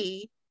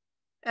me,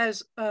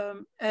 as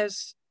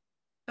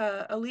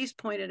Elise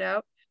pointed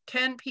out,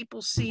 can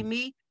people see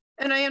me?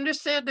 And I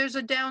understand there's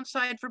a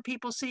downside for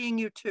people seeing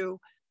you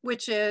too,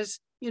 which is,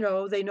 you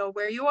know, they know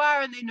where you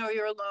are and they know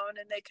you're alone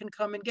and they can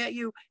come and get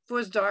you. If it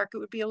was dark, it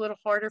would be a little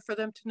harder for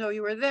them to know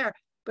you were there.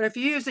 But if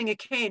you're using a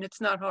cane, it's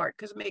not hard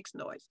because it makes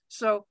noise.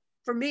 So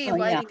for me,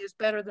 lighting is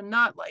better than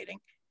not lighting.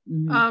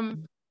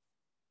 Mm-hmm.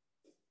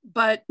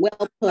 But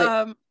well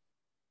put.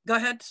 Go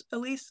ahead,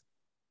 Elise.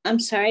 I'm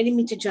sorry, I didn't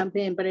mean to jump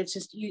in, but it's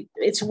just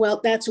it's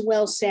that's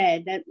well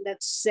said.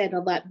 That's said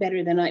a lot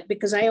better than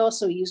because I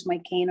also use my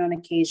cane on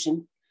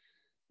occasion.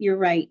 You're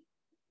right.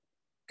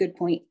 Good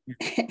point.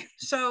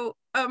 So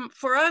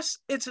for us,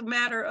 it's a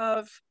matter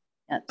of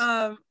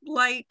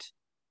light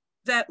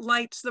that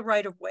lights the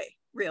right of way,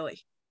 really.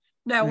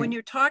 Now, when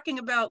you're talking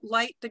about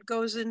light that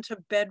goes into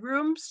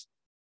bedrooms,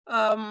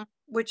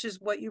 which is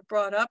what you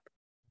brought up,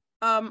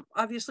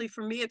 obviously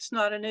for me, it's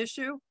not an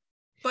issue,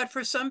 but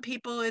for some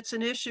people it's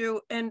an issue.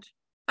 And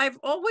I've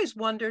always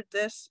wondered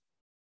this,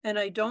 and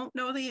I don't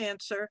know the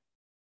answer,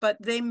 but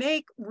they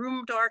make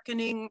room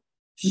darkening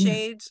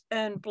shades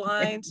and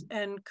blinds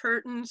and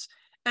curtains.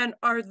 And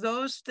are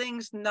those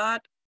things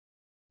not,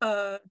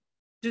 do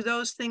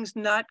those things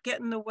not get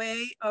in the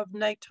way of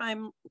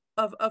nighttime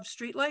of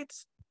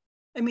streetlights?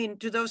 I mean,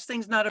 do those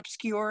things not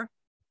obscure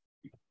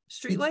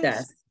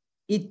streetlights?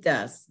 It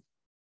does.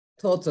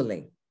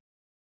 Totally.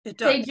 It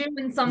does. They do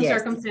in some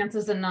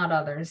circumstances and not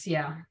others.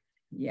 Yeah.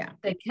 Yeah.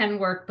 They can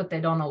work, but they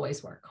don't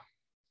always work.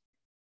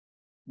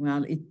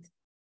 Well,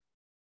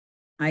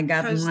 I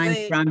got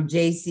mine from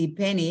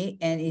JCPenney,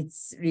 and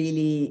it's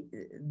really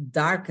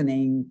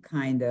darkening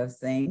kind of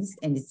things,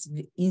 and it's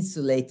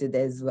insulated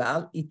as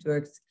well. It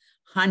works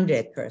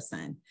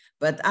 100%.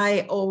 But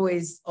I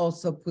always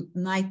also put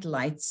night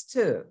lights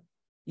too.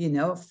 you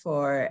know,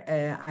 for,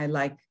 I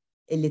like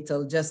a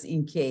little, just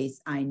in case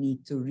I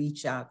need to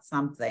reach out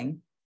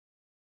something.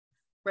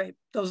 Right,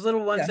 those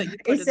little ones Yeah. that you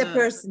put It's in a the,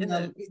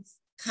 personal, it's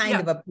kind Yeah.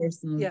 of a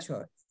personal Yeah.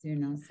 choice, you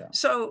know, so.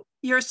 So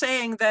you're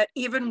saying that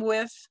even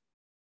with,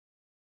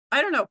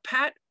 I don't know,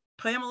 Pat,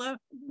 Pamela,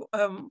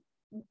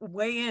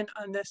 weigh in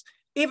on this,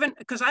 even,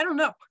 because I don't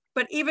know,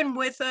 but even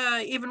with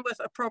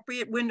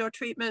appropriate window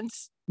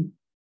treatments,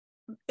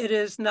 it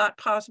is not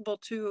possible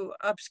to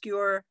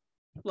obscure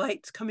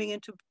lights coming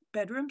into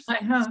bedrooms?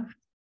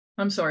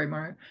 I'm sorry,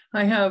 Mara.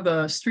 I have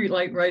a street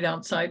light right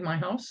outside my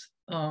house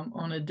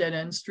on a dead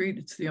end street.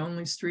 It's the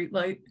only street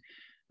light.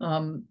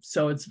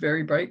 So it's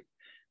very bright.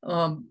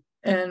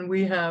 And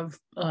we have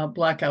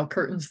blackout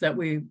curtains that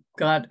we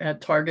got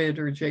at Target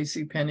or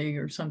JCPenney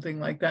or something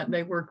like that. And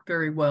they work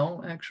very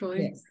well,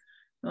 actually. Yes.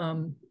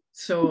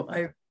 So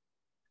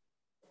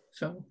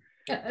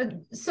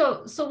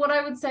what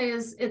I would say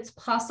is it's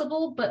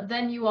possible, but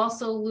then you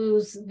also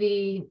lose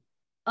the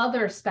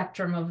other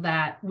spectrum of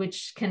that,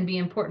 which can be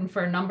important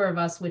for a number of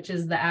us, which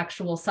is the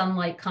actual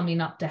sunlight coming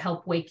up to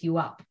help wake you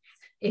up.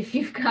 If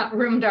you've got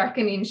room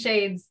darkening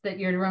shades that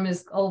your room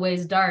is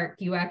always dark,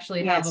 you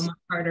actually have a much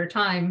harder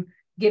time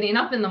getting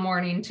up in the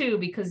morning too,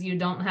 because you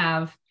don't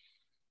have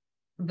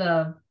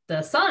the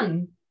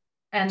sun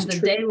and the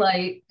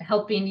daylight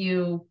helping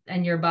you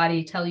and your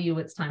body tell you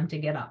it's time to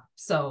get up.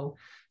 So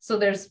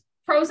there's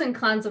pros and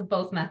cons of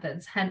both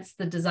methods, hence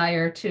the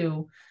desire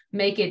to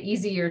make it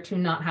easier to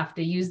not have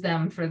to use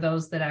them for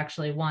those that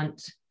actually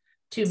want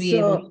to be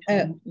able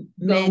to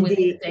go with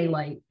the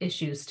daylight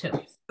issues too.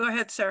 Go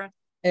ahead, Sarah.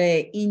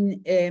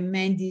 In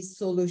Mandy's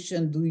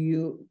solution, do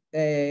you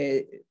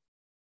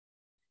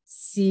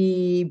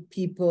see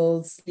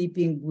people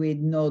sleeping with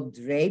no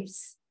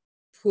drapes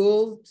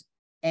pulled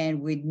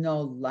and with no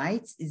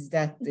lights? Is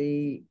that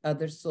the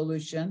other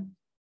solution?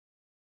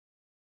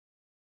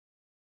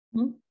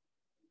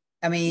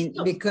 I mean,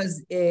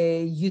 because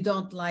you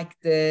don't like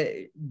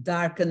the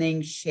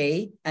darkening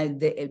shade and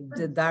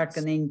the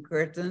darkening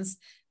curtains,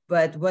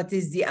 but what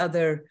is the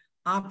other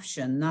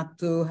option? Not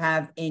to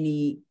have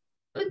any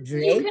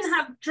drapes? You can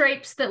have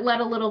drapes that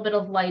let a little bit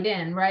of light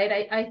in,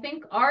 right? I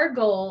think our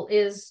goal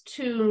is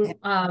to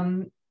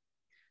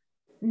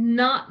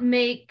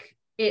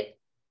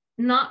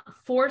not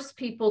force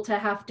people to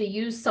have to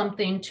use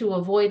something to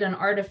avoid an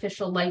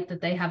artificial light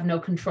that they have no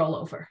control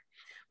over,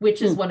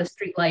 which is what a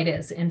street light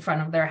is in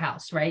front of their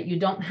house, right? You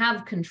don't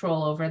have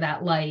control over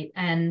that light.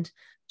 And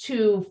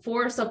to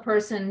force a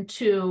person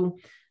to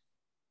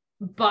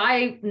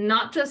buy,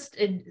 not just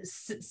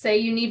say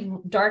you need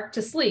dark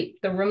to sleep,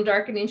 the room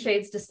darkening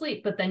shades to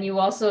sleep, but then you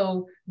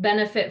also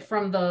benefit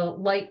from the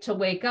light to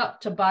wake up,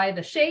 to buy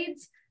the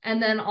shades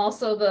and then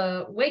also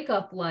the wake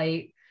up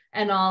light,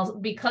 and all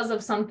because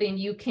of something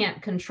you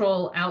can't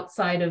control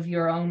outside of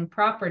your own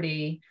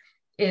property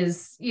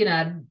is,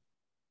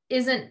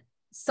 isn't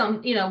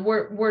some,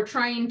 we're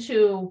trying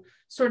to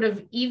sort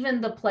of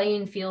even the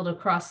playing field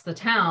across the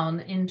town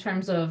in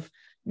terms of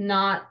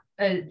not,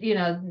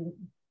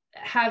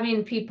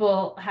 having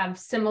people have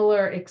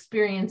similar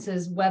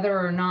experiences, whether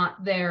or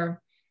not they're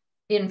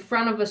in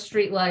front of a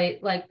street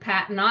light like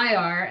Pat and I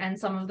are, and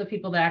some of the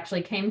people that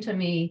actually came to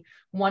me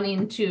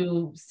wanting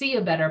to see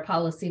a better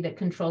policy that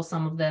controls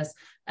some of this,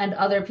 and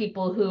other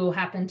people who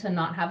happen to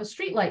not have a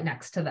street light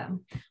next to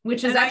them,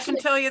 which is actually, I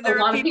can tell you there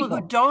are people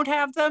who don't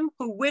have them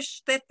who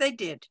wish that they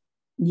did.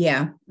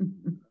 Yeah.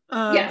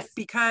 Yes,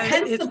 because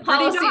hence the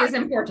policy is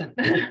important.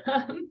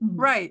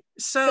 Right.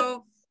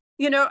 So,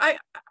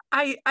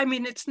 I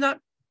mean, it's not,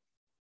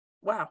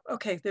 wow.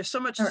 Okay. There's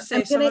so much to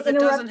say. Some of it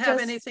doesn't have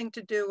anything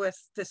to do with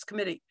this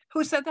committee.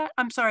 Who said that?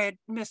 I'm sorry, I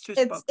missed who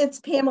spoke. It's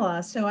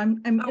Pamela. So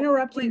I'm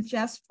interrupting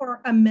just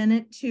for a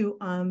minute to,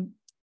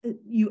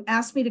 you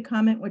asked me to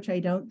comment, which I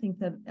don't think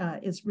that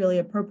is really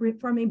appropriate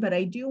for me, but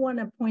I do want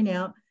to point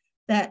out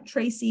that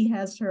Tracy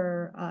has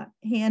her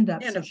hand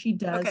up, so she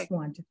does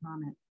want to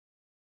comment.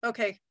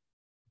 Okay.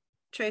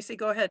 Tracy,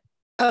 go ahead.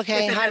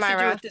 Okay, hi, Myra.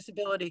 To do with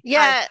disability.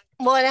 Yeah,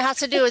 well, and it has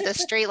to do with the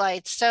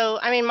streetlights. So,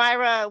 I mean,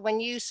 Myra, when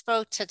you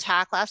spoke to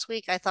TAC last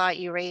week, I thought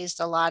you raised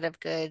a lot of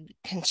good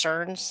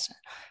concerns,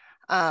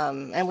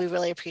 and we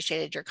really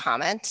appreciated your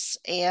comments.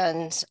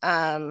 And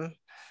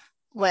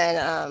when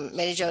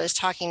Mary Jo is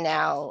talking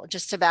now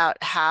just about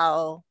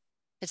how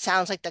it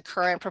sounds like the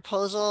current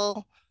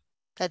proposal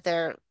that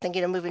they're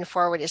thinking of moving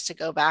forward is to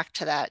go back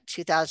to that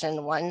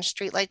 2001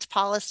 streetlights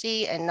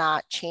policy and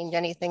not change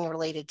anything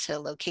related to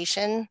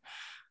location.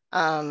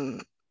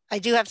 I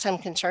do have some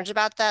concerns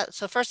about that.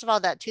 So first of all,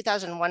 that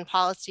 2001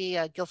 policy,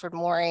 Guilford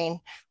Mooring,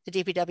 the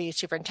DPW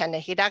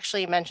superintendent, he'd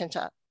actually mentioned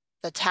to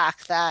the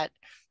TAC that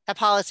that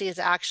policy is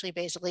actually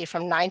basically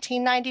from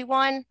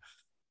 1991,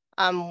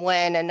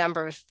 when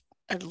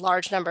a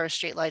large number of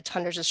streetlights,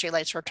 hundreds of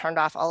streetlights were turned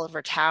off all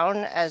over town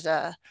as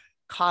a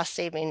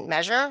cost-saving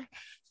measure.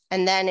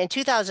 And then in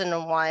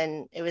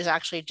 2001, it was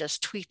actually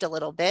just tweaked a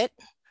little bit.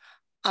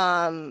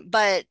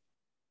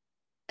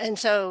 And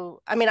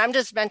so, I mean, I'm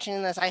just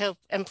mentioning this, I hope,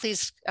 and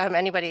please,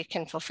 anybody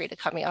can feel free to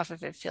cut me off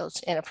if it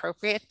feels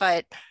inappropriate,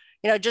 but,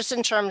 just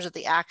in terms of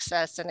the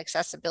access and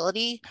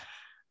accessibility,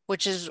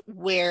 which is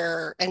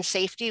where, and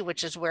safety,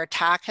 which is where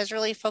TAC has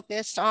really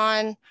focused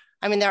on.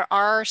 I mean, there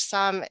are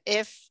some,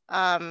 if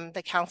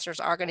the counselors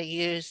are going to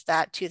use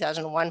that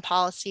 2001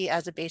 policy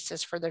as a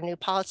basis for their new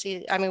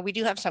policy, I mean, we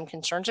do have some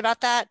concerns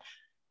about that,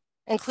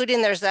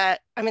 including there's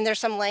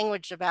some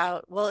language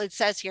about, well, it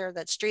says here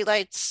that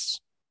streetlights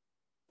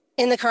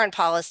in the current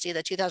policy,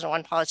 the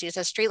 2001 policy, it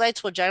says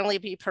streetlights will generally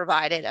be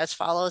provided as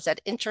follows: at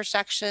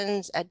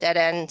intersections, at dead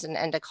ends, and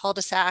end of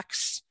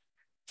cul-de-sacs,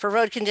 for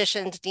road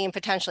conditions deemed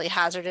potentially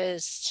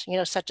hazardous,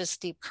 such as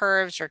steep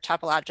curves or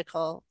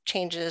topological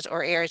changes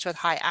or areas with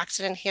high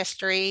accident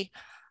history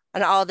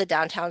on all the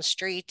downtown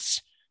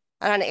streets,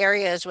 and on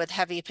areas with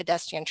heavy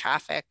pedestrian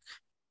traffic,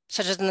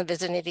 such as in the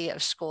vicinity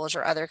of schools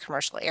or other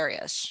commercial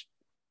areas,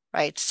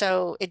 right?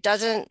 So it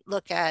doesn't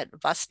look at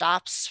bus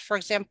stops, for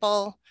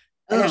example.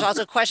 And there's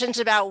also questions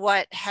about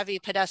what heavy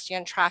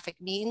pedestrian traffic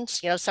means.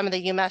 Some of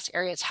the UMass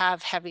areas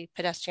have heavy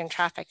pedestrian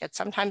traffic at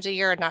some times a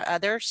year and not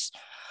others.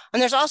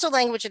 And there's also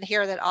language in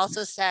here that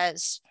also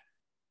says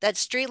that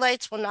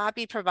streetlights will not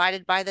be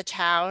provided by the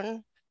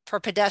town for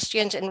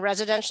pedestrians in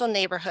residential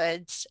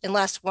neighborhoods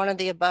unless one of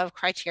the above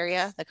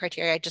criteria, the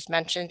criteria I just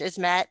mentioned, is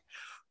met,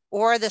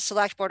 or the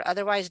select board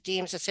otherwise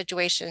deems a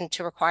situation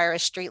to require a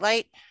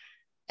streetlight.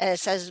 And it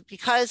says,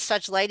 because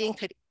such lighting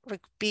could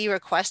be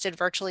requested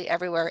virtually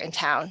everywhere in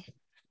town.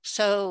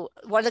 So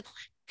one of the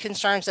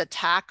concerns that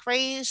TAC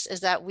raised is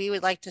that we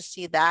would like to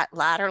see that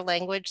latter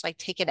language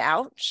taken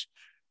out.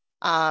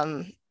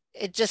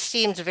 It just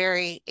seems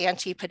very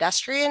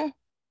anti-pedestrian.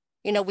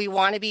 We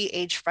want to be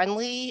age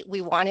friendly.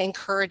 We want to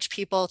encourage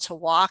people to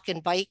walk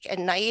and bike at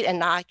night and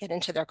not get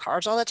into their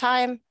cars all the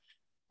time.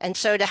 And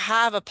so to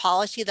have a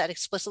policy that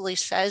explicitly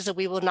says that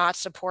we will not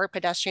support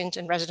pedestrians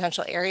in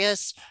residential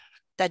areas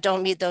that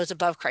don't meet those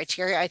above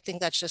criteria, I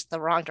think that's just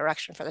the wrong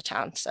direction for the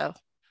town. So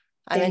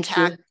I'm in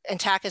TAC, and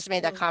TAC has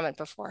made that comment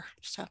before.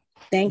 So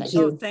Thank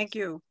you. Oh, thank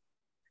you.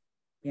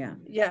 Yeah.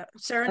 Yeah.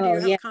 Sarah, do you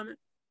have a comment?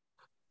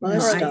 Well,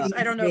 No,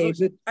 I don't know.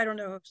 I don't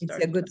know.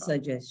 It's a good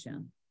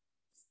suggestion.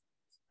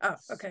 Oh,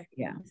 okay.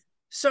 Yeah.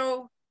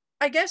 So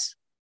I guess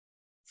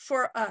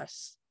for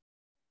us,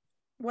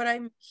 what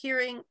I'm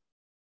hearing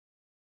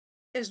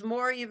is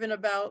more even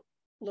about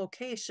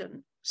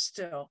location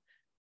still.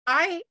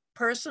 I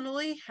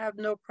personally have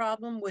no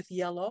problem with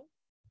yellow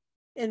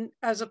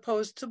as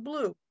opposed to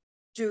blue.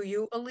 Do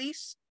you,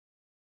 Elise?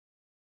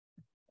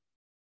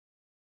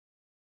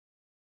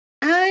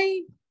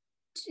 I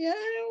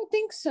don't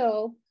think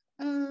so.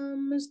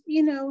 As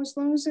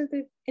long as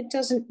it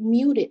doesn't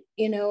mute it,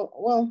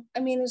 well, I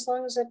mean, as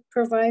long as it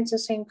provides the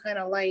same kind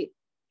of light.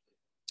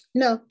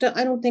 No,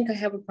 I don't think I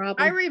have a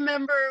problem. I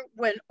remember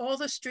when all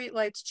the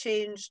streetlights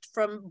changed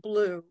from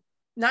blue,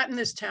 not in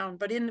this town,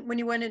 but when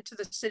you went into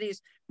the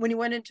cities, when you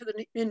went into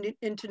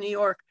into New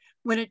York,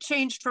 when it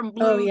changed from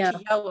blue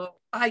to yellow.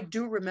 I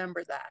do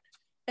remember that.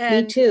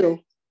 And me too.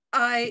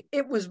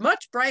 It was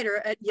much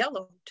brighter at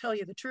yellow, to tell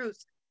you the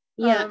truth.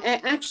 Yeah,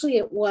 actually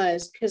it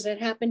was, because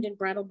it happened in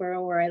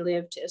Brattleboro where I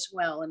lived as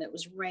well. And it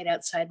was right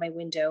outside my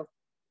window.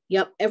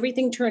 Yep,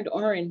 everything turned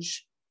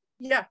orange.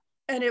 Yeah,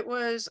 and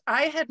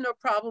I had no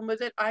problem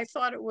with it. I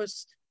thought it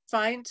was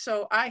fine.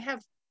 So I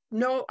have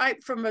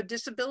from a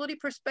disability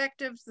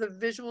perspective, the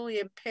visually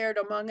impaired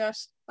among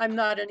us, I'm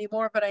not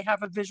anymore, but I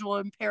have a visual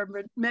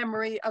impairment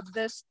memory of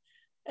this.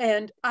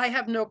 And I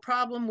have no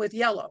problem with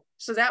yellow.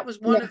 So that was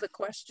one of the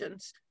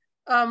questions.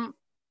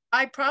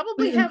 I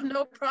probably have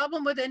no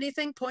problem with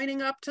anything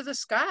pointing up to the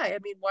sky. I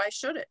mean, why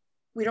should it?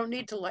 We don't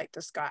need to light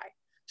the sky.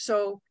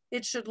 So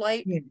it should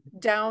light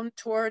down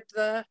toward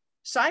the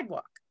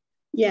sidewalk.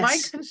 Yes. My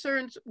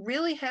concerns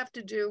really have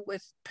to do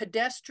with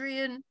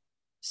pedestrian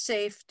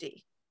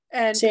safety,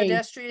 and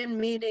pedestrian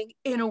meaning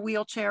in a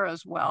wheelchair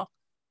as well.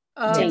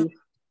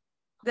 Elderly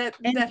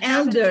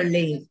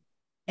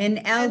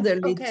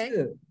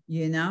too,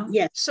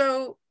 Yes.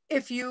 So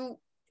if you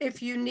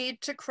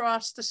need to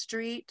cross the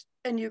street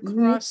and you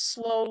cross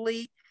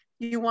slowly,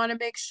 you want to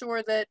make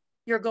sure that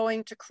you're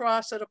going to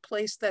cross at a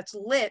place that's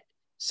lit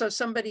so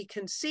somebody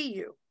can see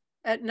you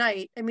at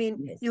night. I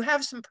mean, you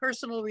have some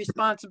personal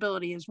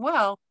responsibility as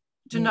well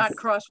to not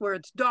cross where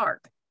it's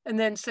dark and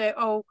then say,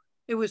 oh,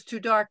 it was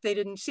too dark, they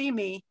didn't see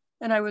me,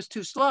 and I was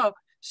too slow.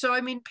 So, I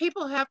mean,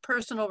 people have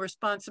personal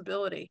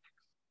responsibility.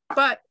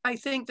 But I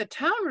think the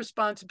town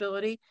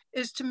responsibility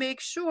is to make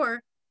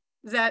sure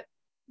that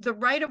the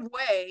right of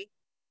way,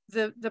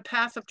 the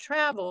path of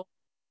travel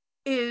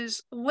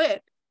is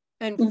lit.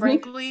 And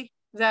frankly,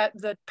 that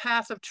the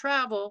path of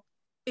travel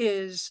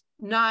is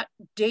not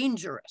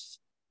dangerous.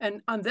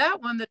 And on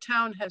that one, the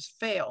town has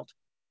failed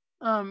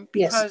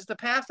because the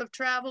path of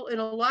travel in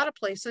a lot of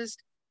places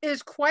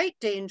is quite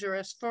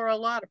dangerous for a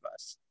lot of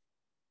us.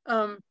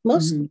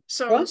 Most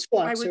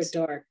crosswalks are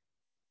dark.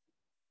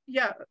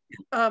 Yeah,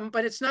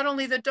 but it's not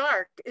only the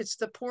dark, it's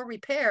the poor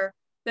repair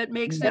that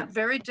makes it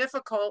very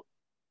difficult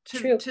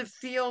to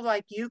feel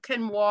like you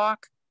can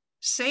walk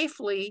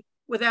safely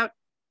without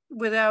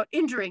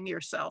injuring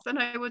yourself. And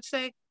I would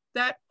say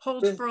that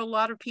holds for a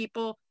lot of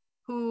people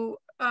who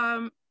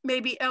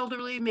maybe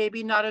elderly,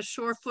 maybe not as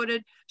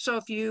sure-footed. So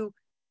if you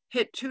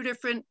hit two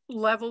different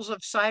levels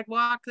of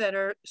sidewalk that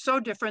are so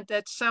different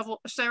that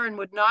Saren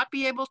would not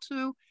be able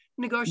to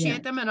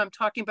negotiate them, and I'm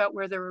talking about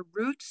where there are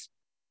routes.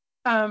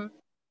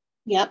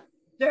 Yep.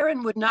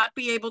 Saren would not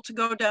be able to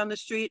go down the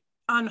street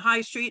on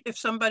High Street. If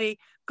somebody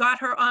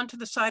got her onto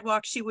the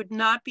sidewalk, she would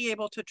not be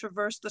able to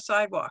traverse the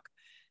sidewalk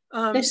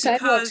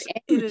because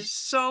it is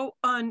so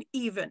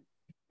uneven.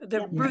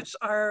 The routes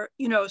are,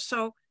 you know,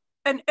 so,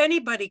 and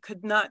anybody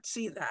could not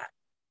see that.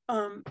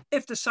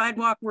 If the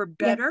sidewalk were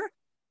better,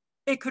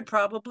 it could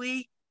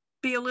probably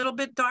be a little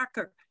bit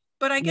darker.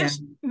 But I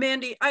guess,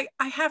 Mandy, I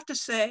have to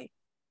say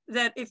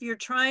that if you're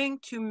trying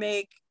to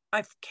make,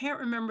 I can't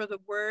remember the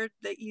word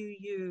that you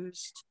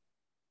used,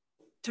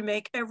 to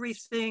make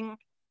everything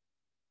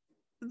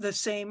the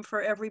same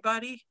for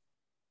everybody.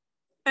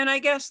 And I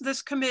guess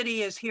this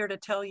committee is here to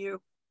tell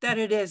you that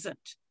it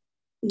isn't.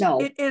 No.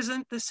 It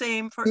isn't the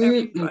same for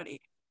everybody.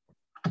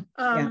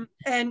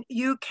 And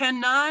you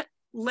cannot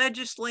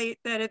legislate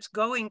that it's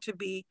going to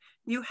be.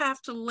 You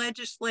have to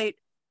legislate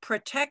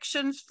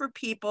protections for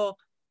people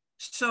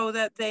so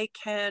that they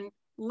can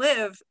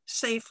live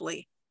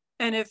safely.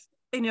 And if,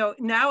 you know,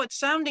 now it's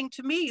sounding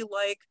to me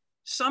like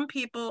some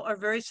people are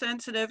very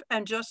sensitive,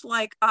 and just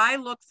like I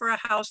look for a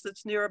house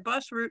that's near a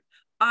bus route,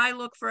 I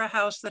look for a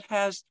house that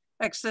has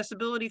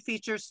accessibility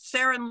features.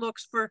 Saren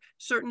looks for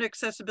certain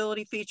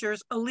accessibility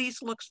features.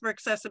 Elise looks for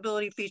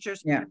accessibility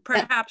features.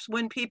 Perhaps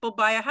when people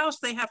buy a house,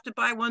 they have to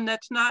buy one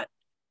that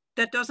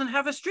doesn't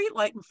have a street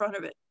light in front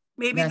of it.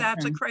 Maybe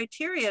that's a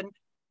criterion,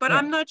 but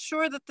I'm not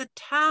sure that the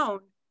town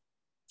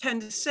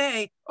can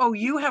say, oh,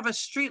 you have a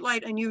street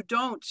light and you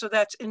don't, so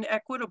that's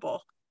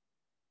inequitable.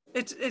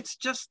 It's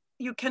just,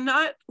 you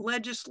cannot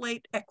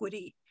legislate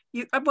equity.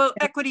 Well,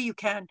 equity you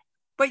can,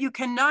 but you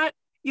cannot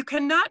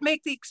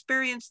make the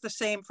experience the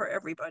same for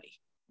everybody.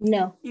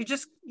 No. You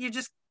just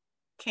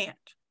can't.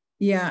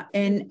 Yeah,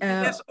 and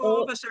I guess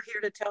all of us are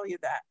here to tell you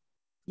that.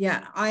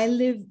 Yeah, I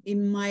live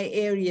in my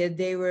area.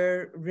 They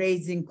were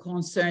raising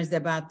concerns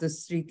about the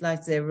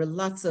streetlights. There were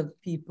lots of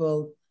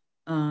people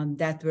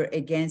that were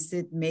against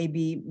it.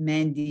 Maybe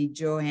Mandy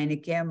Jo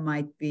Hanneke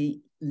might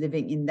be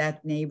living in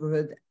that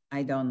neighborhood.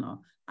 I don't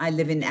know. I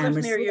live in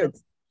Amherst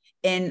Woods.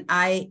 And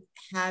I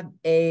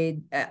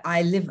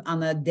live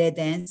on a dead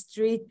end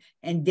street,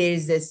 and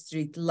there's a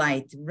street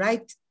light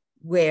right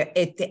where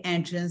at the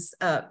entrance,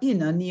 you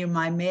know, near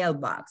my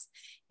mailbox.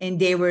 And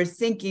they were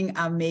thinking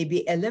of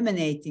maybe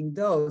eliminating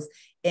those.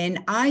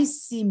 And I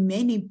see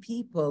many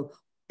people,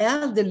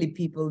 elderly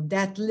people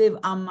that live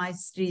on my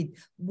street,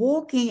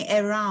 walking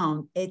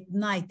around at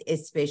night,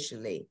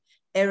 especially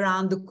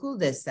around the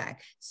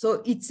cul-de-sac.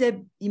 So it's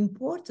an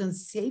important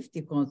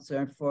safety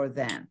concern for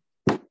them.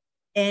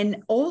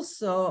 And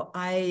also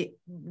I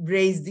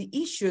raised the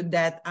issue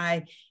that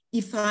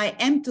if I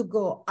am to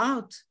go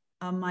out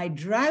on my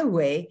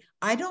driveway,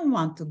 I don't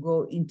want to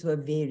go into a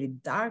very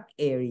dark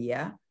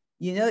area.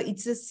 You know,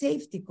 it's a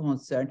safety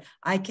concern.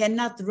 I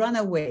cannot run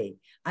away.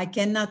 I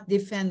cannot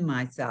defend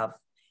myself.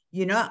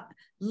 You know,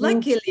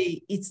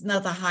 luckily it's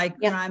not a high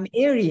crime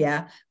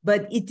area,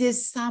 but it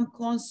is some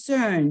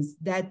concerns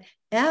that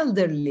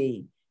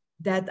elderly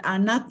that are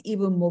not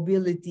even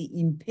mobility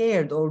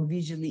impaired or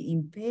visually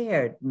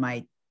impaired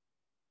might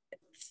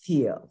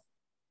feel.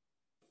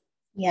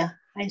 Yeah,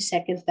 I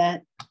second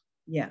that.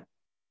 Yeah.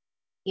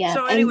 Yeah.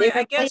 So anyway,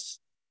 I guess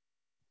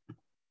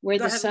where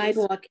the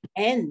sidewalk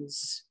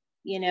ends,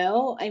 you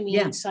know, I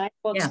mean,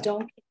 sidewalks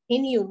don't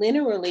continue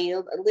linearly,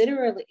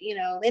 you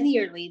know,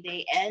 linearly.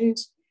 They end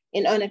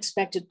in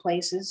unexpected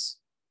places.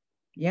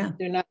 Yeah.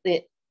 They're not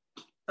lit.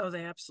 Oh,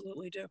 they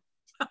absolutely do.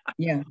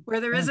 Yeah. Where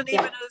there isn't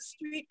even a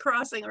street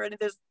crossing or anything.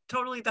 There's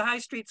totally, the high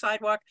street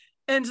sidewalk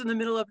ends in the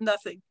middle of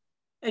nothing.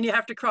 And you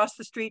have to cross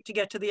the street to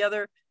get to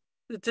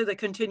to the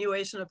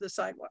continuation of the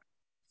sidewalk.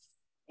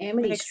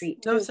 Amity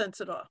Street too. No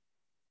sense at all.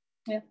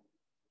 Yeah.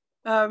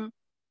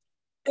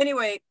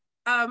 Anyway,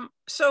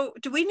 so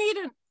do we need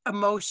a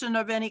motion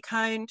of any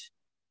kind?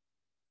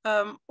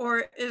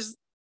 Or is,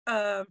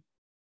 I'm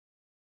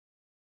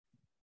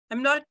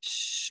not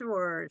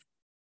sure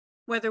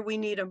whether we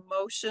need a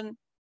motion,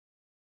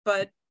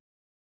 but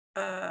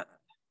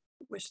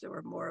wish there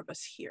were more of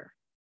us here.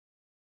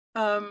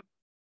 What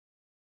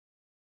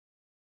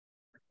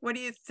do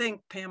you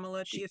think,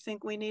 Pamela? Do you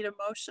think we need a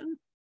motion?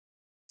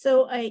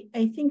 So I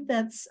think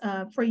that's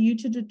for you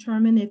to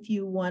determine if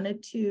you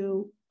wanted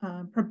to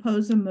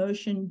propose a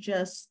motion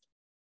just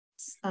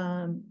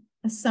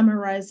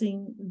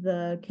summarizing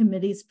the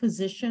committee's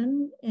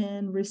position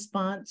in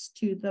response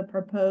to the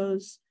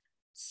proposed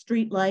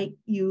streetlight.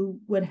 You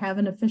would have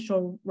an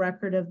official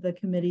record of the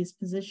committee's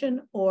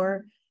position,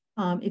 or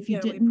if you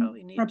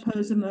didn't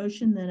propose a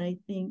motion, then I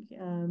think,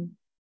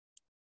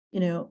 you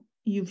know,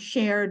 you've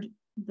shared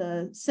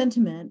the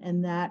sentiment,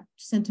 and that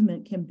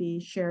sentiment can be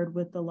shared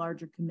with the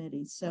larger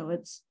committee. So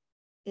it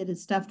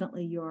is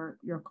definitely your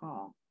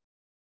call.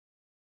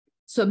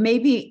 So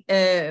maybe,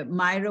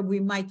 Myra, we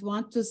might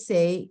want to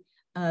say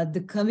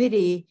the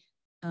committee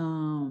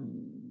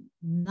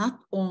not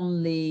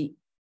only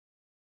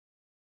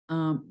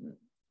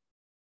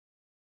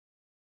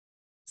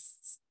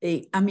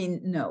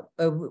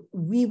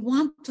we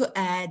want to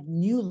add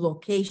new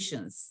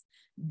locations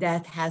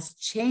that has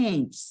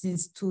changed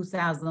since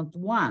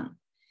 2001.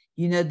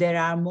 You know, there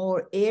are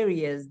more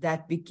areas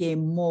that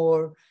became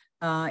more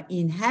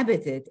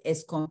inhabited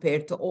as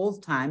compared to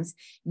old times.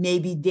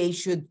 Maybe they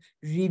should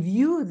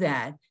review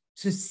that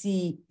to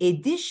see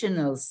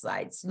additional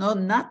sites,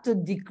 not to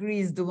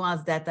decrease the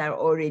ones that are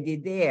already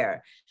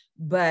there,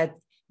 but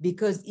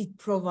because it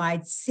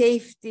provides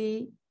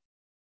safety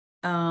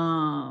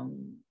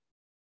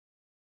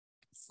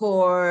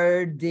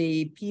for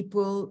the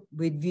people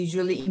with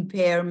visual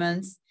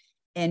impairments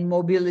and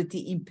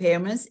mobility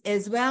impairments,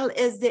 as well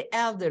as the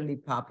elderly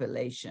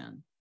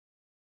population.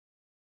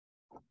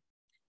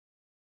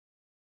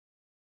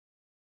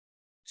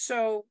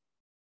 So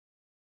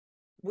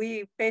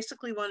we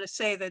basically want to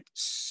say that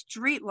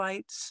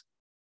streetlights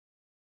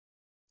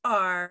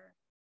are,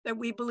 that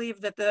we believe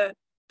that that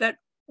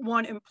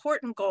one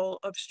important goal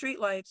of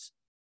streetlights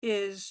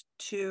is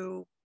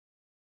to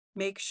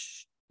make,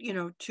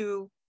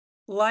 to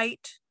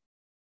light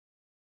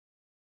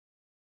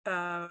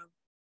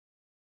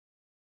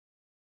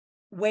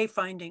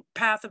wayfinding,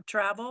 path of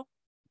travel.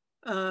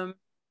 And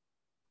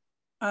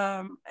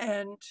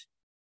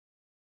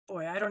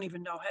boy, I don't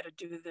even know how to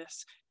do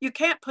this. You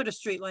can't put a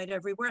street light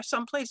everywhere.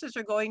 Some places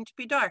are going to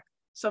be dark.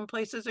 Some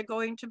places are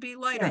going to be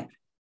lighter.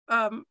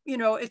 Right.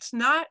 It's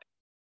not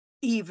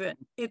even.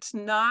 It's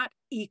not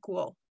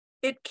equal.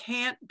 It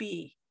can't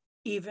be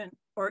even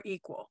or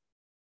equal.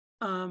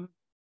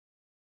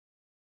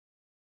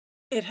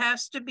 It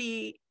has to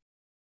be,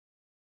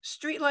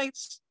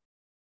 streetlights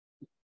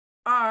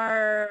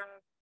are,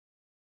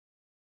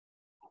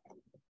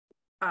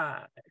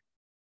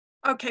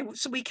 okay,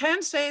 so we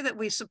can say that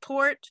we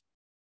support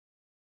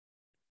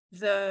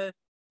the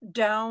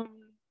down,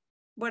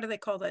 what do they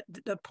call that?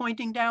 The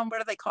pointing down, what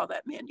do they call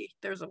that, Mandy?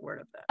 There's a word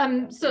of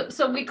that.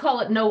 So we call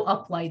it no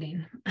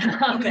uplighting.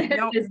 Okay,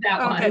 no, is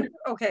that okay, one.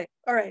 okay,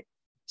 all right.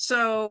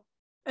 So,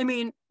 I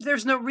mean,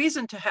 there's no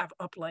reason to have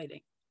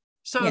uplighting.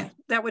 So yeah,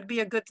 that would be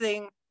a good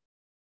thing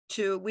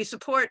we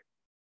support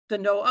the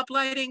no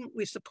uplighting,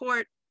 we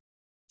support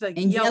the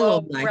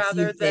yellow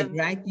rather than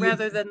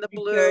the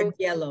blue.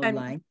 Yellow and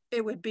light.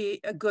 It would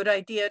be a good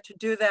idea to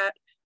do that.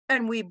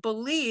 And we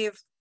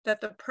believe that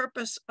the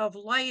purpose of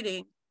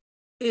lighting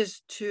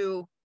is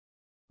to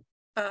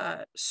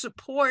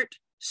support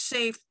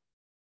safe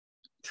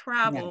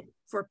travel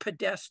for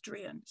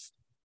pedestrians.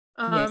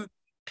 Yes.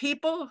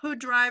 People who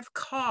drive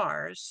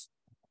cars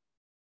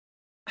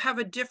have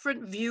a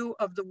different view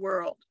of the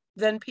world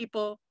than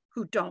people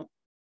who don't.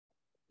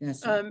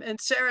 Yes. And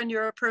Sarah,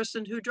 you're a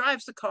person who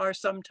drives a car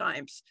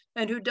sometimes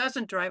and who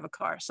doesn't drive a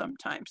car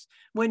sometimes.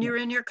 When you're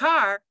in your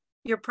car,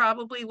 you're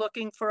probably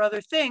looking for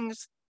other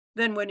things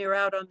than when you're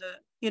out on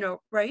the,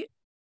 right?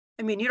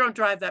 I mean, you don't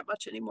drive that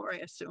much anymore, I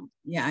assume.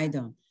 Yeah, I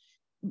don't.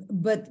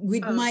 But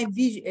with my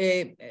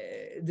vision,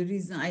 the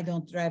reason I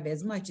don't drive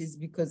as much is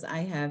because I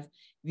have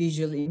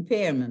visual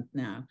impairment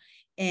now.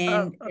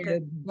 And,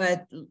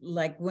 but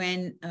like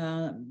when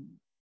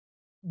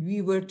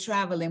we were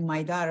traveling,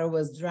 my daughter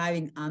was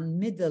driving on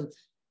Middle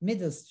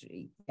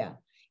Street,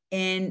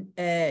 and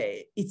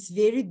it's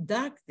very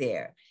dark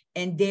there.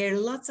 And there are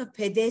lots of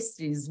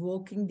pedestrians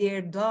walking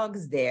their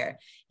dogs there.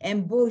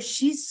 And boy,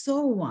 she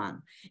saw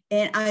one.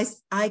 And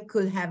I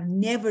could have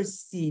never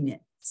seen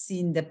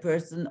the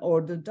person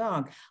or the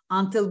dog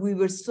until we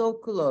were so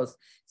close.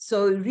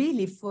 So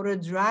really for a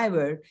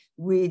driver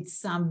with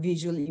some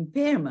visual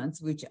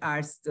impairments, which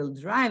are still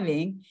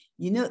driving,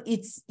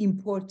 it's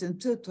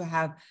important too to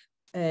have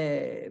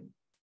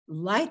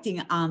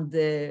lighting on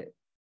the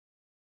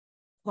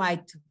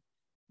quite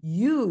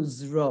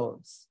used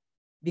roads,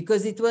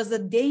 because it was a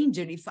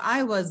danger. If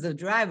I was the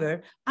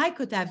driver, I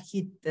could have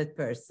hit that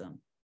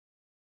person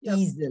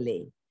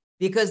easily,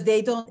 because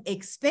they don't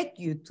expect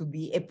you to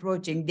be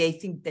approaching. They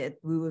think that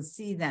we will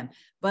see them.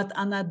 But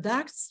on a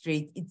dark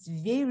street, it's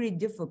very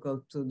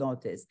difficult to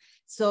notice.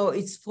 So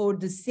it's for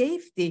the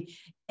safety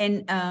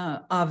and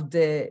of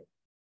the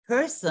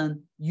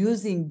person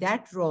using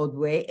that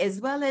roadway,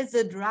 as well as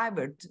the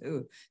driver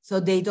too, so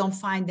they don't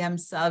find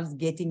themselves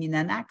getting in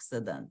an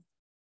accident.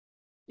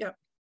 Yeah.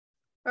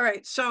 All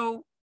right.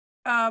 So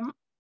I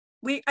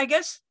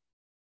guess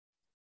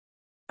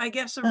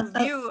a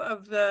review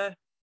of the,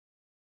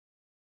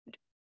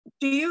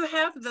 do you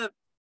have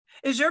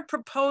is your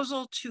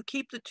proposal to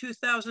keep the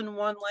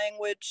 2001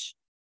 language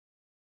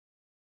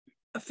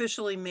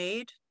officially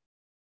made?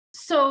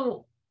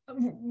 So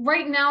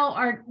right now,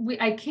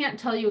 I can't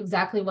tell you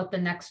exactly what the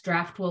next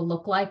draft will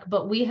look like,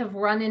 but we have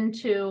run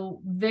into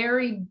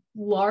very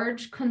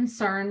large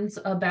concerns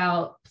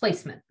about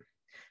placement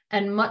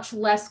and much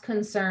less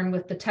concern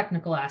with the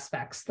technical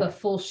aspects, the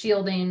full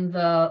shielding,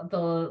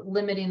 the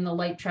limiting the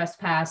light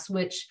trespass,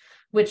 which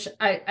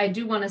I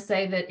do want to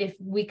say that if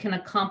we can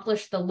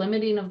accomplish the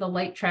limiting of the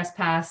light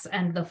trespass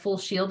and the full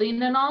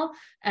shielding and all,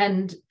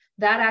 and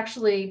that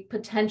actually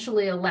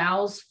potentially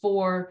allows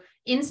for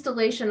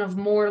installation of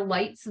more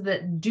lights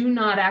that do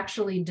not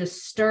actually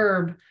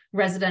disturb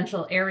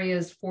residential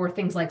areas for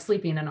things like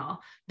sleeping and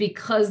all,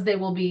 because they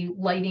will be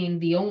lighting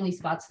the only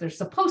spots they're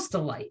supposed to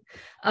light.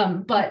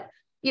 But,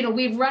 you know,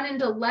 we've run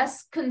into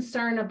less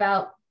concern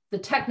about the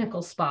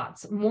technical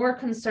spots, more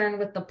concern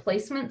with the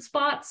placement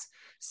spots.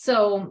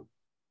 So,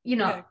 you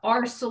know, Okay.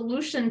 our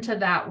solution to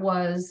that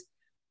was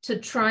to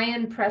try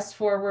and press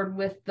forward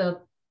with the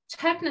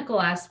technical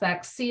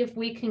aspects, see if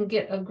we can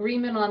get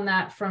agreement on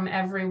that from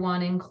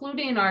everyone,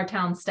 including our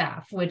town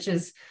staff, which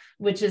is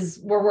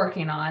we're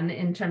working on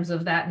in terms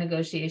of that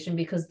negotiation,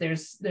 because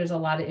there's a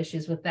lot of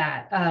issues with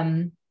that,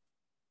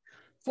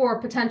 for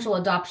potential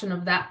adoption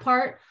of that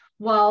part,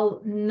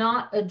 while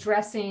not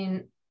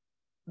addressing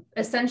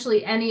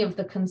essentially any of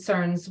the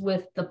concerns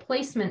with the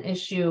placement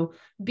issue,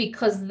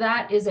 because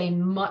that is a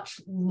much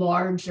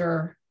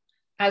larger,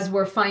 as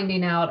we're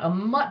finding out, a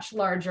much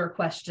larger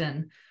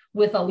question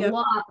with a Yep.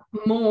 lot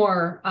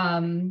more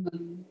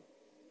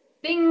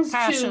things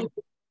Passion.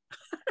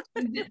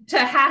 to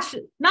hash,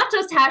 not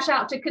just hash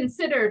out, to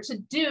consider, to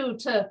do,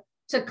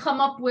 to come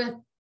up with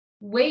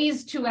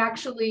ways to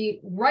actually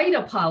write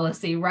a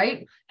policy,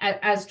 right?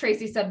 As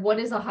Tracy said, what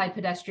is a high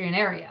pedestrian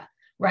area,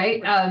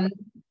 right? And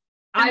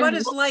what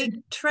is light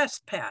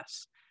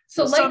trespass?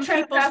 So Some light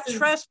people's trespass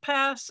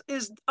trespass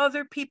is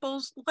other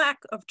people's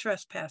lack of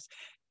trespass.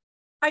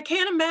 I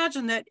can't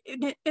imagine that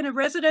in a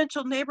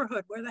residential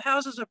neighborhood where the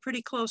houses are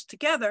pretty close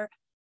together,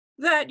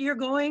 that you're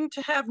going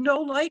to have no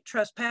light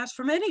trespass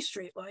from any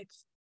street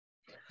lights.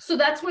 So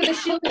that's where the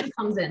shielding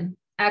comes in.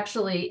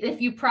 Actually,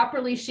 if you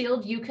properly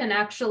shield, you can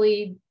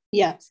actually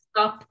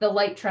stop the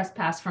light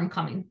trespass from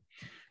coming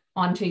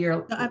onto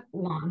your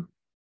lawn.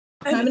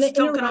 And I'm it's gonna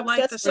still going to interrupt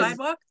light the just for-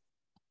 sidewalk?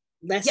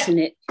 Lessen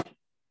it.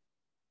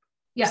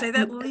 Yeah. Say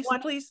that, Lisa,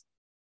 please.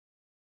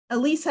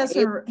 Elise has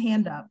her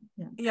hand up.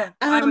 Yeah. Yeah,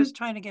 I was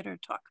trying to get her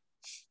to talk.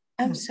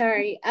 I'm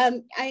sorry.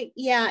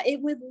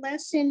 It would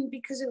lessen,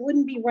 because it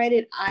wouldn't be right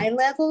at eye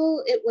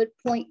level. It would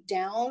point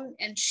down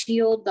and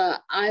shield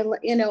the eye,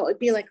 it'd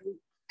be like,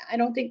 I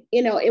don't think,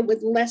 it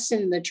would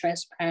lessen the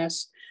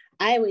trespass,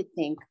 I would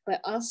think.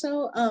 But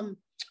also,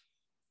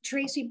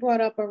 Tracy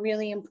brought up a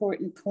really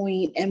important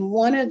point. And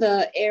one of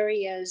the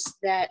areas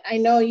that I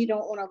know you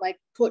don't want to like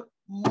put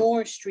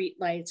more street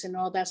lights and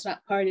all, that's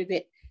not part of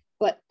it.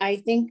 But I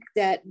think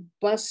that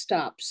bus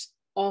stops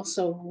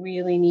also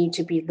really need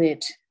to be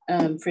lit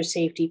for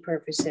safety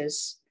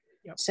purposes.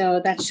 Yep.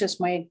 So that's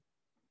just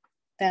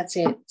that's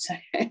it.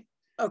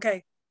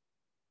 Okay.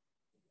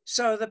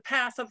 So the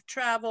path of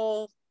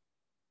travel,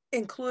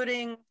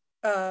 including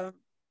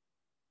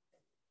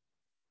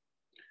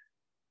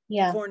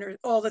corners,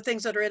 all the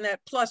things that are in that,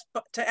 plus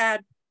to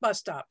add bus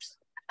stops.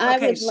 I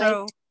Okay, would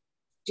like to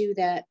do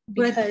that,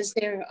 because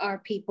there are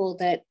people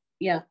that,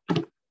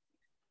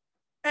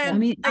 And I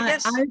mean, I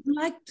guess I'd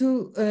like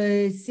to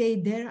say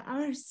there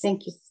are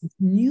Thank you.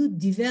 new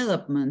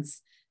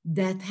developments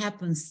that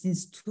happened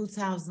since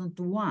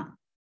 2001.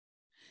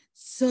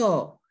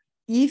 So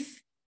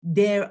if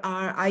there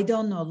are, I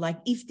don't know, like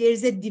if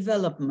there's a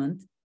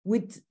development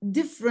with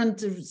different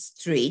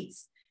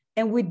streets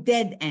and with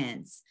dead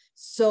ends,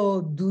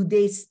 so do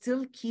they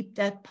still keep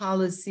that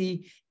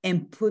policy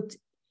and put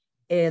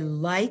a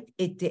light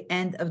at the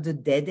end of the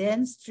dead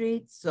end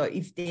street? So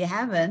if they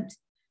haven't,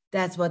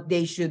 that's what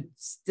they should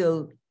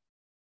still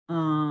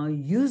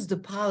use the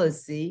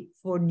policy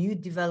for new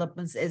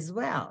developments as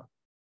well.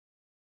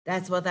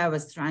 That's what I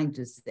was trying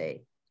to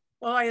say.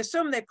 Well, I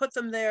assume they put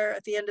them there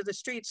at the end of the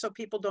street so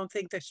people don't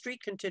think the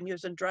street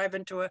continues and drive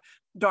into a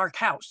dark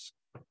house.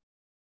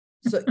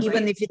 So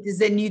even if it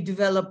is a new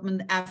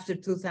development after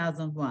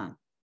 2001,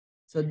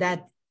 so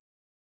that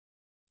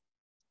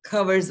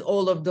covers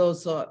all of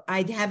those. So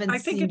I haven't I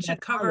think seen it should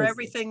that cover policy.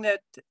 everything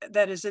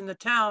that is in the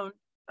town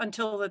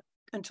until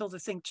the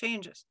thing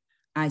changes.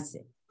 I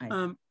see.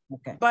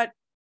 Okay. But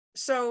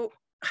so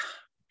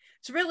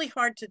it's really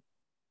hard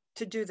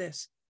to do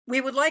this.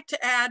 We would like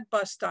to add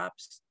bus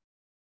stops.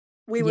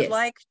 We would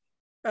like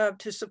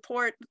to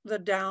support the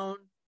down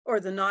or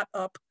the not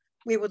up.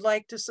 We would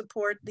like to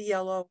support the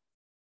yellow.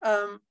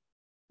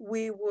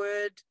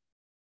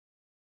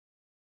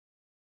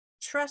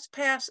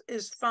 Trespass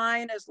is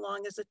fine as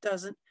long as it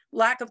doesn't,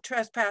 lack of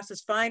trespass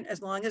is fine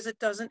as long as it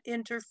doesn't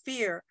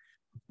interfere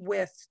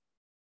with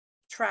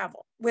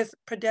travel, with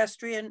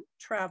pedestrian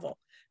travel.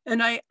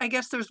 And I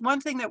guess there's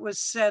one thing that was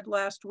said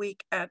last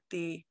week at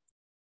the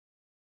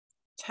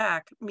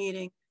TAC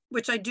meeting,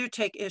 which I do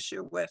take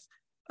issue with,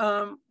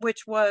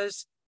 which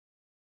was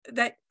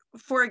that,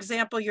 for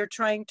example, you're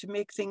trying to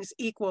make things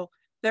equal.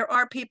 There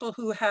are people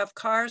who have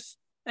cars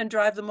and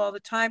drive them all the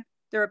time.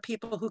 There are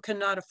people who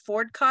cannot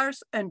afford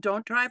cars and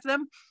don't drive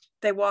them.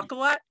 They walk a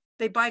lot,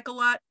 they bike a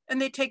lot, and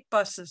they take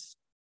buses.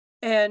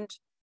 And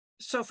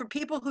so for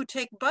people who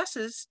take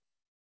buses,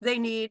 they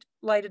need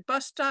lighted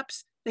bus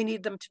stops. They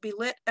need them to be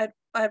lit at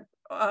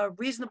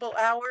reasonable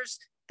hours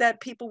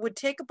that people would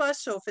take a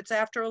bus. So if it's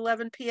after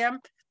 11 p.m.,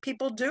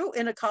 people do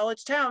in a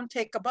college town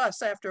take a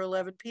bus after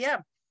 11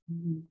 p.m.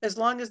 As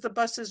long as the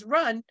buses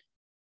run,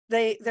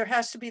 there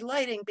has to be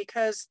lighting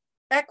because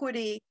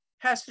equity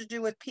has to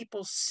do with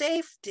people's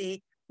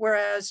safety,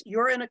 whereas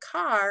you're in a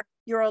car,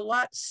 you're a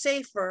lot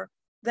safer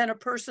than a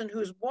person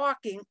who's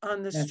walking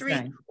on the That's street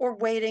right. or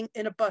waiting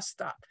in a bus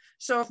stop.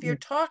 So if you're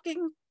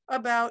talking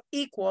about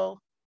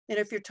equal, and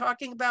if you're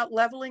talking about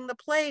leveling the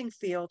playing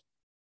field,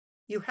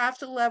 you have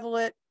to level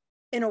it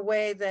in a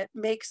way that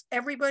makes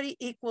everybody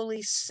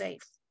equally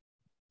safe.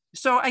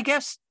 So I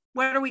guess,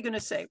 what are we going to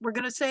say? We're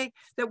going to say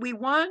that we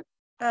want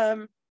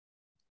that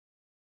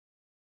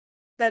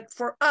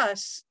for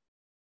us,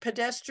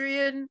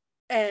 pedestrian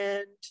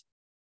and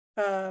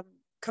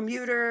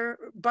commuter,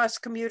 bus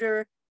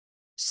commuter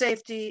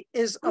safety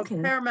is of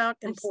paramount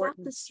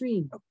importance. The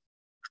stream.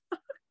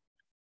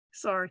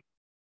 Sorry.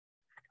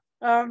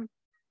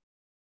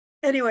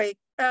 Anyway,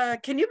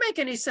 can you make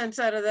any sense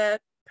out of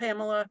that,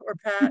 Pamela or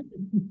Pat?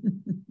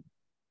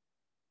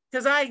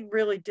 Because I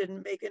really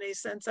didn't make any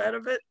sense out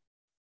of it.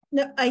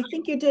 No, I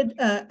think you did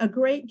a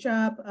great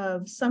job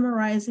of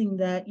summarizing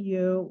that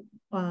you,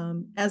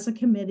 as a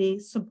committee,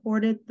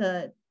 supported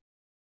the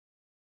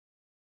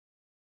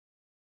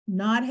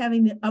not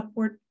having the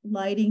upward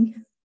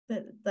lighting.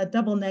 The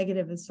double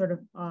negative is sort of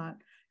odd.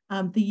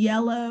 The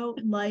yellow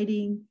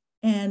lighting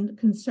and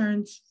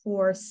concerns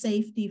for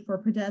safety for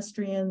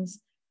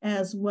pedestrians,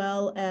 as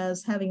well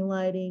as having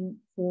lighting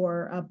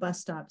for bus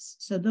stops.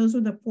 So those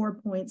were the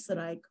 4 points that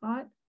I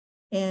caught.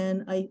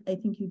 And I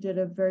think you did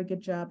a very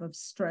good job of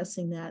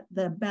stressing that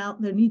there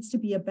needs to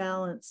be a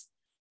balance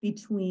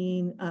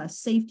between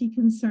safety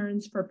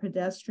concerns for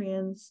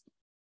pedestrians,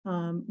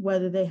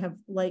 whether they have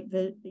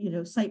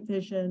sight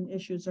vision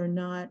issues or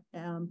not,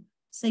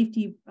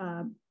 safety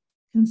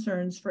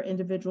concerns for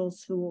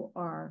individuals who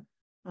are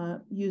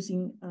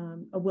using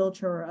a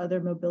wheelchair or other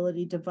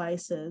mobility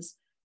devices.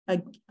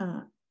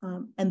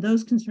 And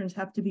those concerns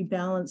have to be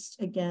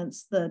balanced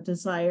against the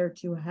desire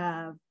to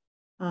have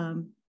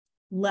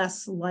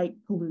less light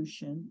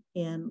pollution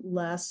and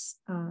less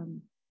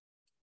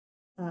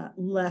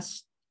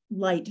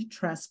light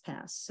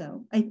trespass.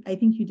 So I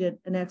think you did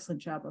an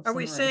excellent job of. Are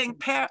we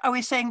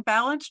saying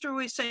balanced, or are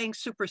we saying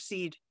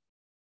supersede?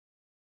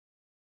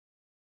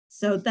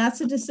 So that's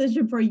a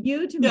decision for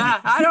you to make. Yeah,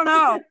 I don't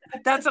know.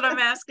 That's what I'm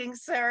asking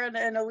Sarah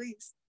and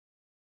Elise.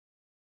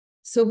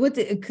 So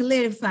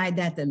clarify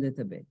that a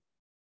little bit.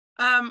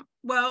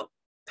 Well,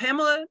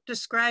 Pamela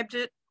described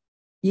it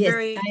Yes,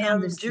 very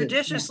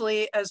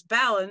judiciously as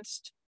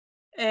balanced.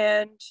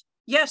 And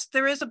yes,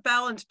 there is a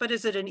balance, but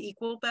is it an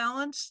equal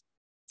balance?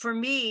 For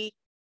me,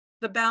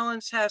 the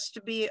balance has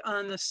to be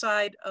on the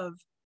side of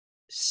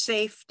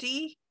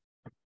safety,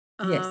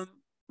 yes,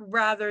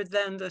 rather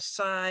than the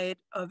side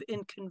of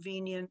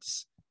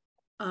inconvenience,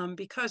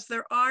 because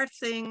there are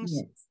things,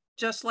 yes,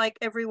 just like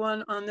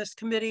everyone on this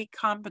committee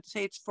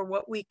compensates for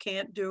what we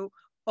can't do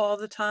all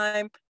the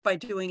time by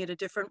doing it a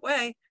different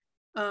way.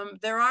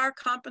 There are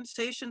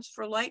compensations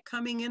for light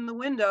coming in the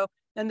window,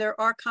 and there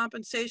are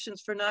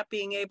compensations for not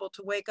being able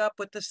to wake up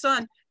with the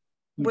sun,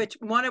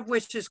 one of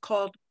which is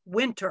called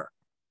winter,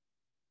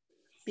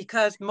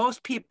 because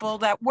most people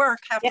that work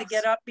have to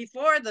get up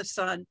before the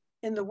sun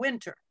in the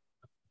winter.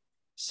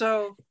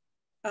 So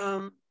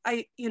for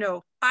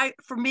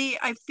me,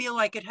 I feel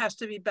like it has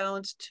to be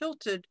balanced,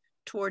 tilted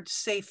towards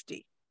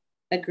safety.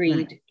 Agreed.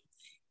 Right.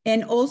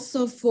 And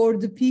also for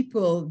the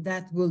people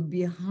that will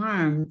be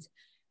harmed,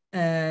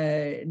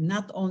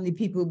 not only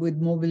people with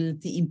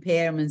mobility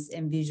impairments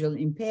and visual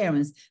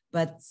impairments,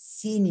 but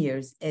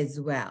seniors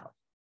as well.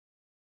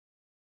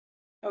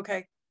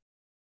 Okay.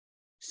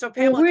 So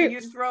Pamela, can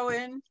you throw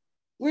in?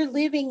 We're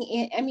living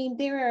in,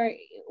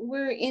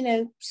 we're in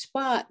a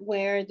spot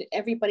where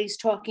everybody's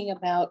talking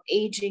about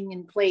aging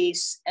in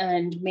place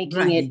and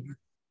making it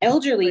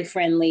elderly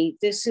friendly.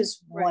 This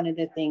is one of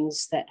the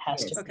things that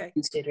has to be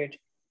considered.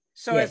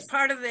 So as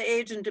part of the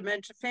age and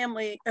dementia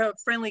family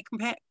friendly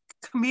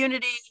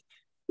community,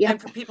 and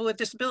for people with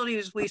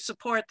disabilities, we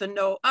support the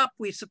no up,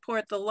 we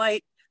support the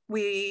light,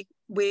 we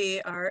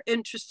are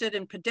interested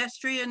in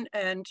pedestrian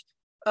and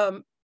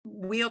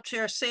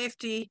wheelchair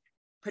safety,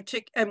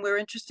 and we're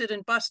interested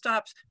in bus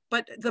stops.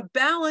 But the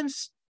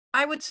balance,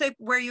 I would say,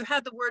 where you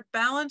had the word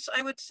balance,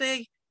 I would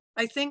say,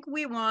 I think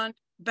we want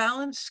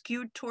balance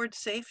skewed towards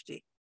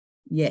safety.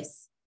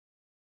 Yes.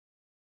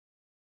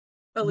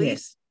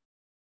 Elise?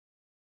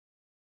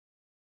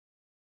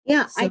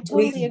 Yeah, so I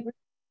totally agree.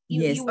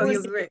 You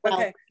agree. Well.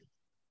 Okay.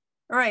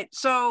 All right.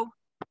 So,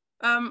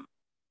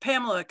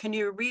 Pamela, can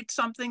you read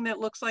something that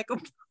looks like a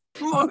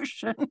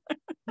motion?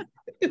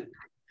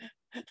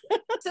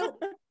 So,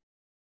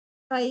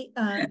 I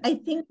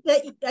think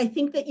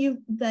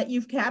that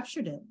you've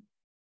captured it.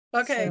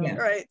 Okay. So, all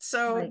right.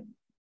 So,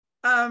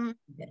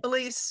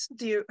 Elise,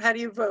 how do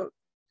you vote?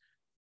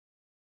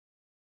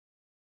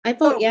 I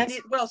vote yes.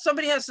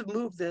 Somebody has to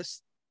move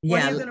this. Yeah.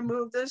 When are you going to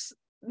move this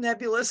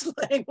nebulous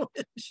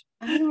language?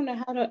 I don't know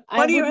how to.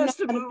 What do you have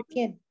to move?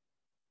 Begin.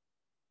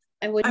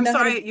 I'm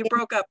sorry, you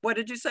broke up. What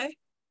did you say?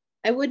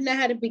 I wouldn't know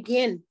how to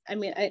begin. I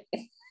mean,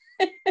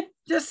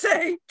 just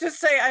say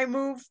I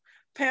move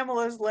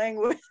Pamela's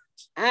language.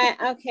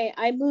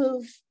 I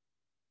move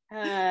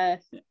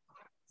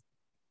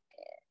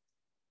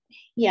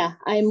yeah,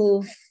 I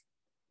move,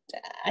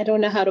 I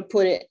don't know how to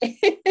put it.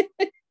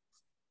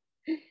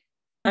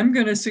 I'm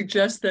going to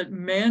suggest that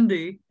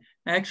Mandy,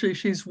 actually,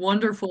 she's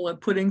wonderful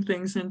at putting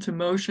things into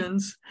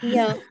motions.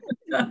 Yeah,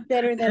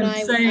 better than and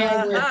I saying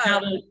would. how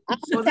to,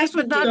 Well, this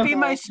would not be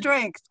my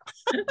strength.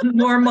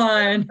 nor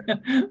mine.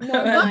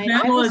 Nor mine.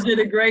 Pamela did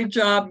a great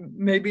job.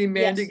 Maybe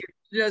Mandy Yes. could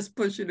just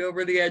push it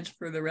over the edge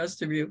for the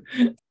rest of you.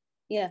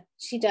 Yeah,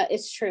 she does.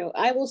 It's true.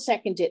 I will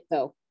second it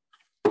though.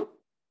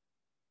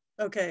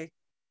 Okay,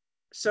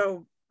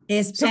 so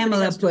As somebody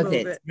Pamela has to put move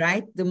it, it.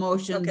 right? The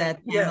motion Okay, that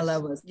yes, Pamela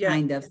was yeah,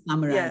 kind of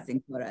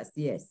summarizing for us.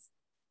 Yes,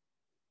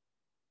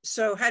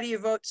 so how do you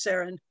vote,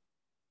 Saren?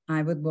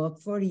 I would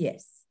vote for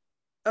yes.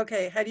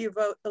 Okay, how do you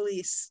vote,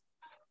 Elise?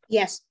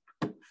 Yes.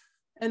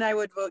 And I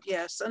would vote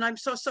yes. And I'm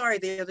so sorry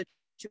the other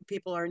two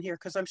people aren't here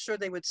because I'm sure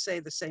they would say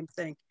the same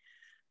thing.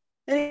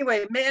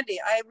 Anyway, Mandy,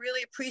 I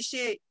really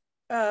appreciate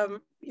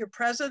your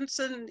presence,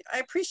 and I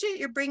appreciate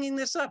your bringing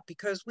this up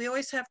because we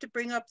always have to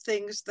bring up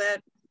things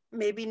that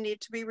maybe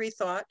need to be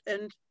rethought,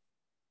 and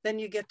then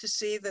you get to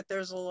see that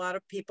there's a lot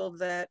of people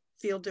that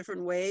feel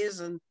different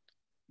ways, and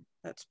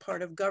that's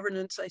part of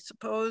governance, I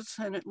suppose.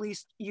 And at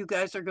least you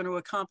guys are going to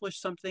accomplish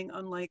something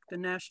unlike the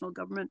national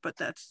government, but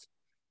that's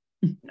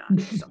not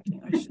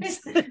something I should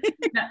say.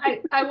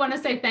 I want to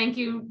say thank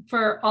you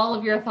for all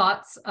of your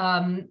thoughts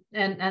and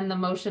the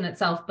motion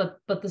itself, but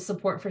the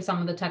support for some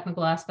of the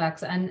technical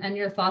aspects and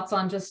your thoughts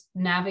on just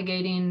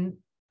navigating,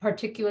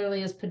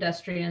 particularly as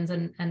pedestrians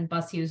and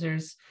bus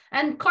users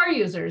and car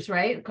users,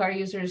 right? Car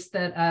users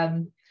that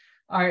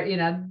are, you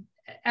know,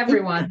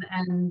 everyone.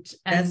 And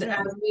Right.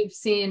 as we've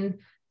seen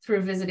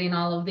through visiting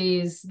all of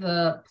these,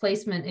 the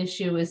placement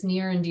issue is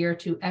near and dear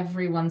to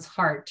everyone's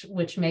heart,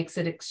 which makes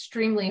it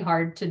extremely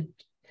hard to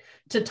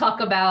talk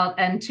about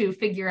and to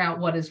figure out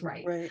what is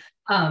right. Right.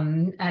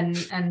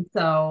 And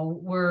so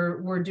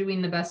we're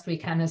doing the best we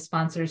can as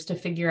sponsors to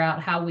figure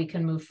out how we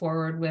can move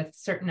forward with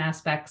certain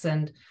aspects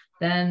and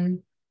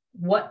then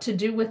what to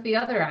do with the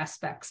other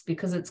aspects,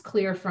 because it's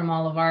clear from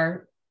all of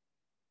our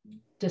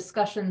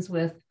discussions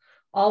with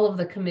all of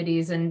the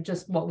committees and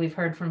just what we've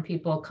heard from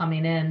people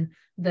coming in,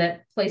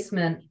 that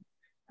placement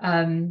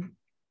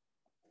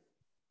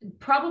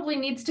probably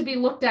needs to be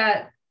looked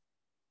at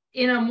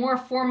in a more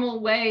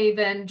formal way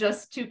than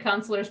just two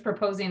counselors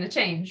proposing a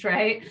change,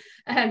 right?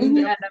 And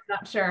I'm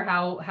not sure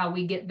how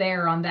we get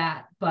there on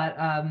that, but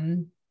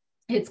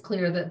it's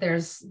clear that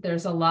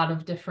there's a lot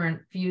of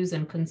different views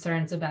and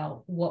concerns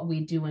about what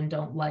we do and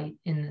don't like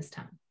in this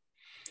town.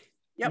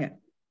 Yep. Yeah.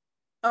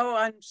 Oh,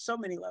 on so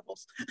many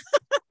levels.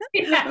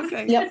 Yes.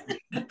 Okay. Yep.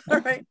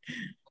 All right.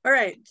 All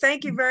right.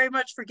 Thank you very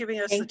much for giving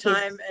us the Thank you.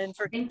 time and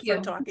for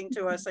talking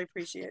to us. I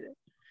appreciate it.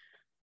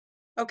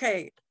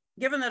 Okay.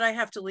 Given that I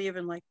have to leave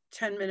in like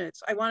 10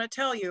 minutes, I want to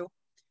tell you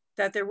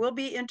that there will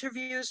be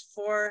interviews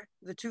for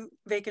the 2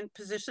 vacant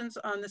positions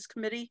on this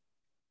committee.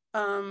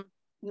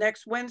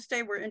 Next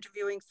Wednesday, we're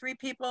interviewing 3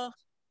 people,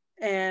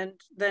 and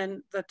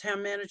then the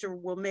town manager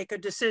will make a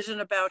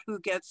decision about who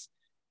gets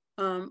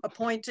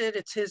appointed.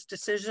 It's his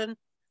decision.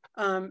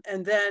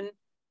 And then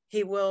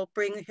he will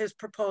bring his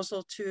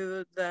proposal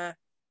to the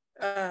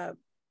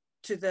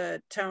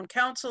town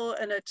council,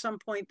 and at some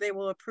point they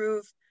will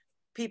approve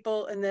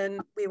people, and then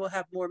we will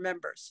have more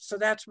members. So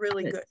that's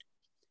really good.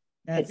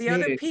 That's the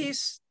other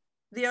piece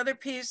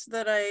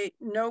that I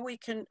know we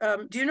can,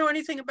 do you know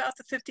anything about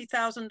the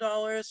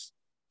 $50,000,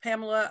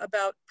 Pamela,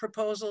 about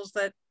proposals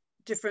that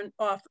different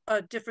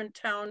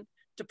town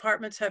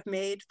departments have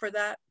made for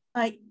that?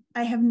 I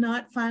have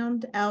not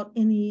found out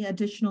any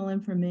additional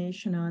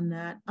information on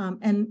that.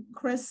 And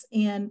Chris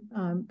and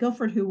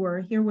Guilford, who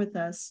were here with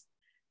us,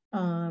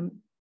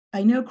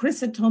 I know Chris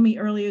had told me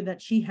earlier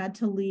that she had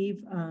to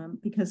leave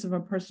because of a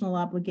personal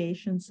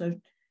obligation, so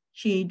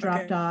she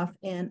dropped off.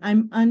 And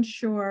I'm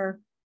unsure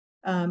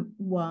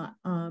what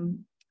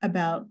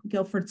about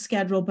Guilford's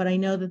schedule, but I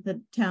know that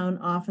the town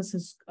office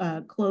is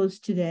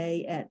closed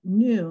today at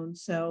noon,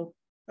 so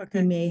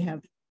he may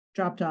have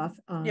dropped off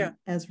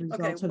as a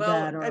result of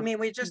that. Or, I mean,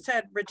 we just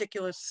had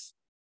ridiculous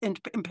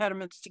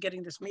impediments to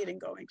getting this meeting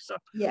going, so.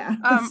 Yeah,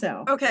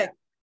 okay.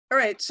 All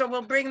right, so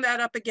we'll bring that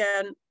up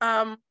again.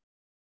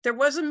 There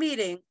was a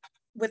meeting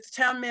with the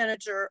town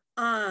manager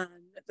on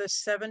the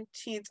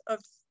 17th of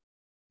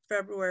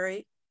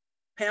February.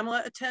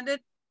 Pamela attended,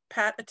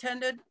 Pat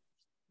attended,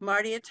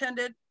 Marty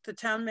attended, the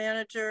town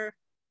manager,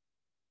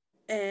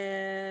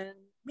 and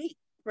me,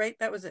 right?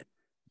 That was it,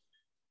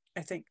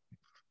 I think.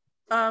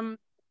 And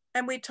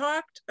we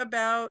talked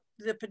about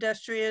the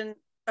pedestrian,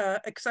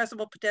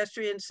 accessible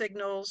pedestrian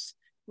signals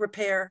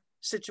repair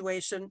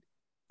situation.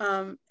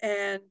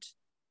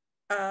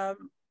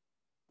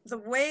 The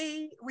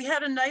way we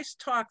had a nice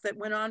talk that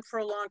went on for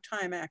a long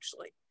time,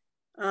 actually.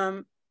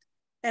 And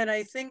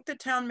I think the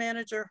town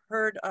manager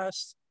heard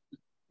us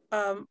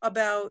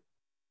about,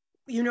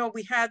 you know,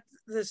 we had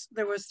this,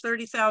 there was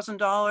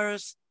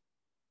 $30,000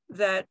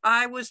 that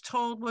I was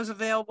told was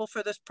available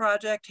for this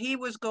project. He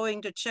was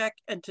going to check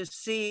and to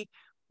see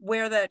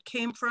where that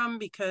came from,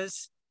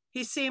 because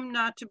he seemed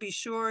not to be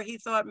sure. He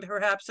thought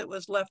perhaps it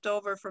was left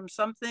over from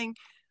something.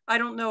 I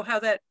don't know how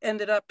that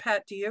ended up.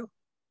 Pat, do you?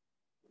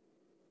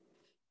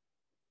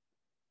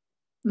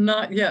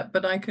 Not yet,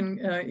 but I can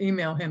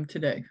email him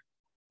today.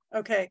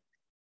 Okay.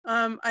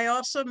 I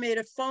also made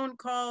a phone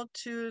call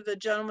to the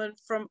gentleman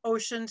from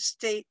Ocean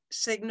State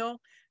Signal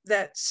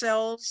that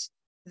sells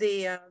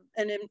the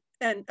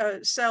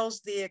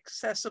sells the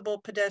accessible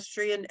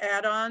pedestrian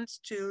add-ons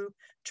to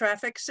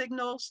traffic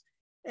signals,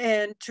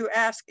 and to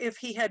ask if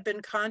he had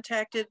been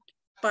contacted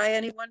by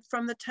anyone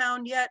from the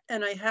town yet,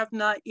 and I have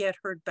not yet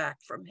heard back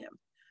from him.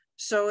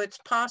 So it's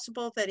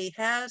possible that he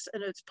has,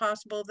 and it's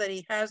possible that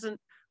he hasn't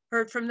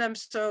heard from them.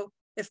 So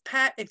if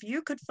Pat, if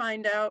you could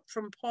find out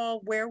from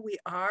Paul where we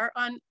are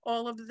on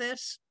all of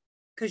this,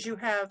 because you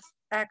have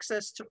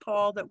access to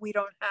Paul that we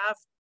don't have,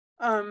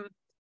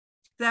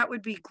 that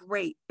would be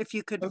great. If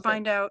you could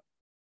find out,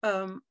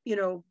 you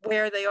know,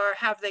 where they are,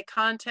 have they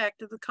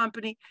contacted the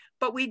company?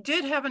 But we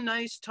did have a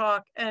nice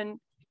talk, and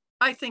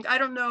I think, I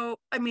don't know,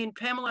 I mean,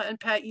 Pamela and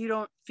Pat, you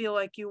don't feel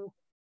like you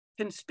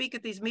can speak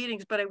at these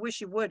meetings, but I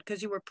wish you would,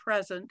 because you were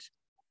present,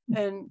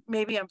 and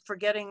maybe I'm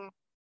forgetting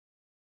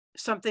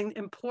something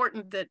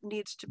important that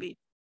needs to be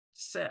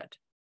said.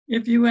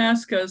 If you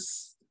ask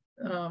us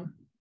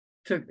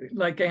to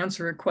like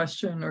answer a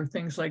question or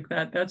things like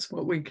that, that's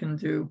what we can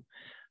do.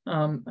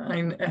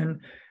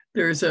 And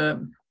there's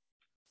a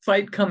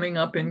fight coming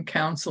up in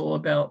council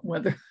about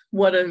what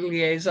a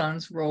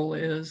liaison's role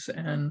is,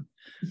 and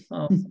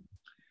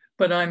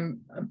but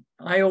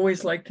I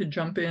always like to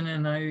jump in,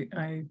 and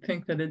I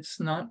think that it's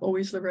not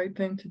always the right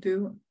thing to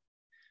do.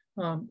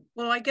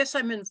 Well, I guess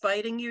I'm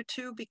inviting you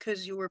to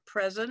because you were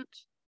present,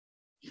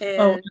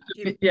 and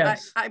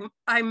yes,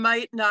 I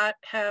might not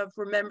have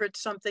remembered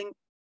something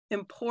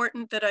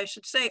important that I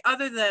should say,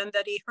 other than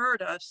that he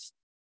heard us,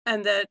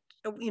 and that,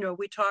 you know,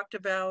 we talked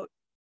about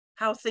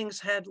how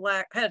things had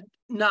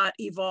not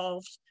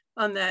evolved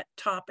on that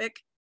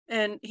topic,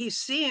 and he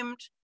seemed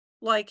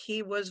like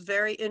he was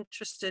very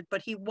interested,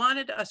 but he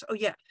wanted us,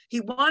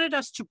 he wanted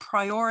us to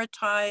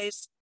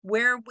prioritize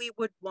where we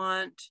would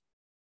want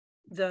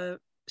the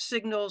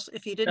signals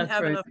if he didn't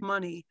have enough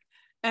money.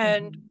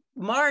 And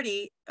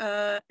Marty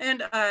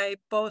and I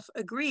both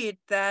agreed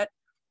that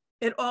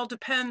it all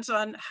depends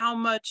on how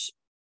much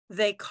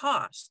they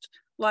cost.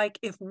 Like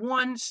if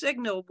one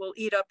signal will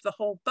eat up the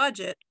whole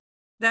budget,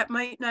 that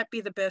might not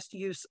be the best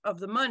use of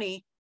the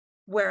money.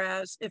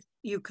 Whereas if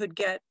you could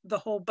get the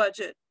whole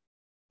budget,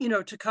 you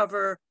know, to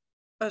cover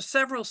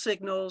several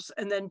signals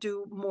and then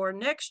do more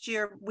next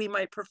year, we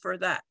might prefer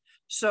that.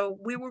 So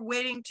we were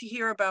waiting to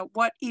hear about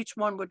what each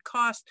one would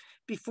cost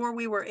before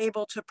we were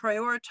able to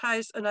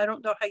prioritize. And I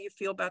don't know how you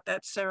feel about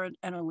that, Sarah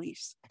and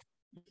Elise.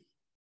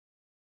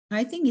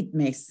 I think it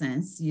makes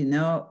sense, you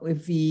know,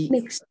 if you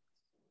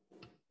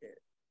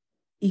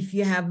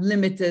have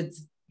limited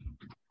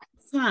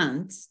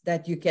funds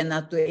that you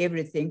cannot do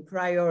everything,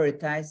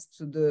 prioritize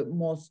to the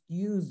most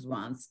used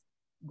ones,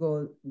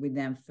 go with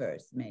them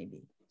first,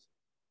 maybe.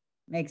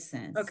 Makes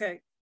sense.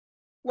 Okay.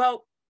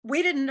 Well,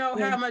 we didn't know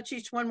how much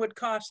each one would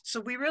cost, so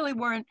we really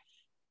weren't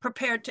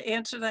prepared to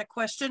answer that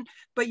question,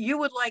 but you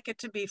would like it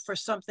to be for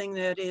something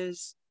that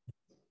is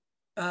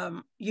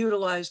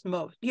utilized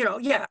most, you know.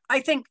 I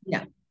think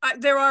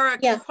there are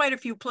quite a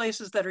few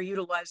places that are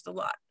utilized a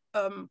lot.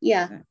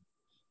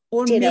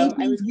 Or maybe,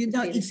 you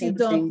know, if you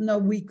don't know,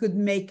 we could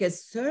make a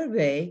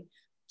survey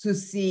to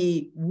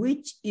see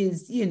which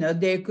is, you know,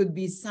 there could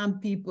be some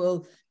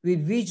people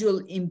with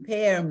visual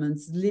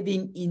impairments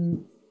living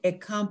in a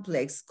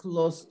complex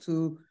close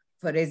to,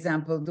 for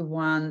example, the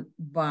one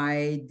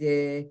by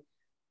the,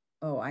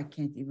 I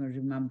can't even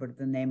remember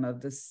the name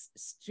of the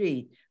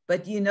street,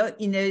 but, you know,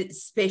 in a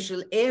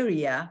special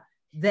area,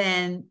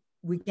 then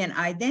we can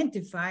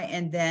identify,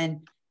 and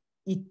then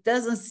it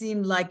doesn't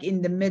seem like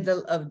in the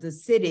middle of the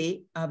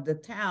city, of the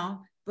town,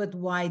 but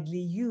widely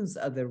used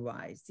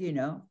otherwise, you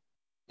know,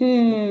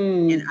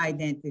 and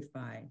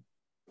identify.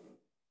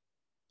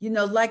 You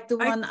know, like the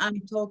one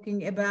I'm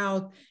talking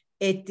about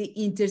at the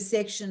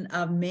intersection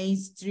of Main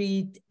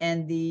Street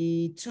and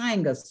the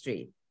Triangle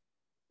Street.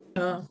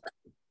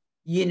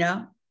 You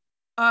know?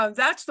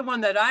 That's the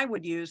one that I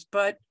would use,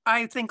 but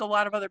I think a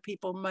lot of other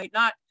people might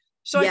not.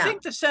 So I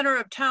think the center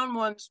of town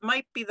ones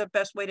might be the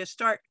best way to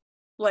start,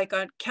 like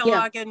on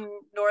Kellogg and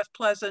North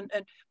Pleasant,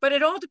 but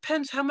it all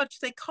depends how much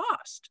they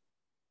cost.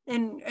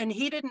 And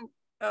he didn't,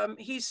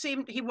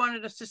 he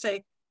wanted us to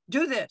say,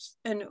 do this,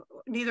 and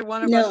neither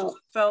one of us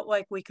felt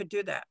like we could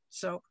do that.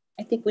 So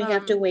I think we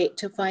have to wait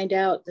to find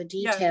out the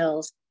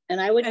details.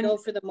 And I would go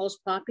for the most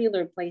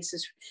popular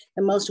places,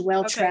 the most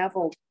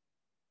well-traveled.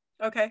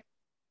 Okay.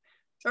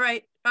 All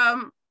right.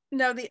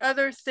 Now the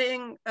other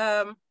thing,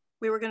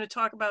 we were going to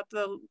talk about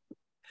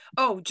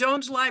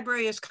Jones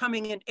Library is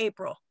coming in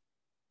April.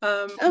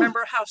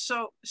 Remember how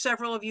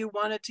several of you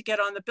wanted to get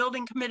on the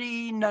building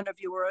committee, none of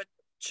you were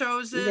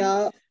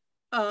chosen.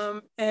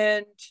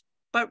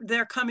 But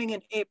they're coming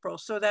in April.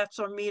 So that's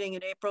our meeting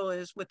in April,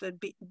 is with the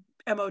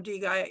MOD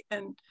guy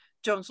and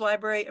Jones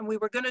Library. And we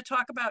were going to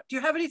talk about, do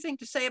you have anything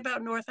to say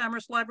about North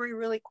Amherst Library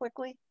really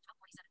quickly?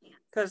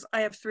 Because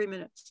I have 3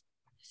 minutes.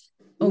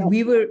 Oh, No.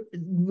 we were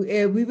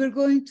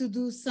going to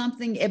do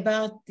something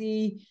about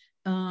the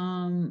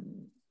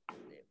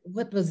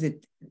what was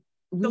it?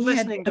 The We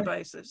had listening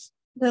devices.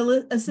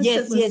 The assisted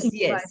Yes, listening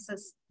yes.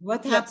 devices.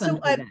 What Yeah, happened so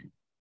to that?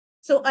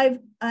 So I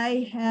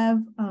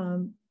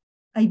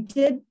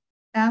did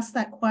ask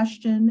that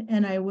question,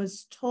 and I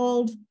was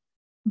told,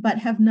 but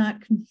have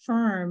not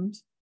confirmed,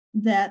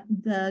 that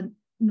the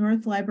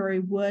North Library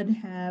would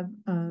have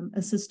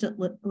assisted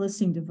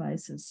listening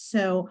devices.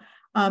 So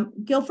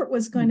Guilford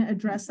was going to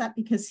address that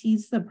because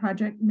he's the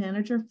project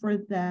manager for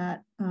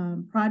that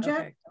project.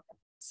 Okay.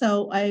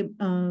 So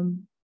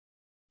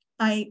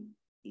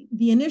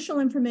the initial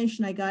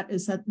information I got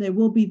is that they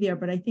will be there,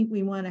 but I think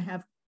we want to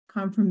have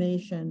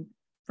confirmation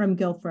from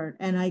Guilford,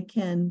 and I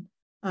can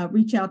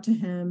reach out to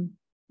him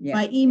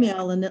by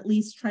email and at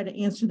least try to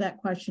answer that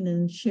question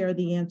and share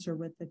the answer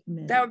with the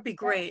committee. That would be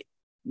great.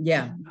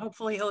 Yeah.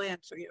 Hopefully he'll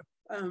answer you.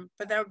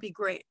 But that would be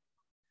great.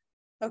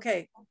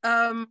 Okay.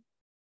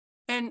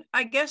 And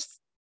I guess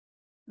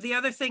the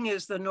other thing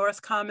is the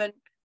North Common,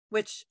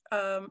 which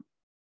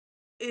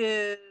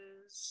is,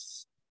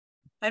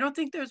 I don't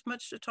think there's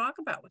much to talk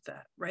about with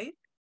that, right?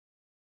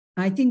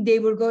 I think they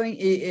were going.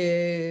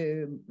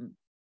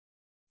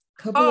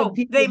 Couple of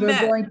people they were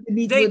met. going to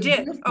meet They with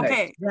did. Guilford,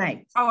 Okay.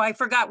 right? Oh, I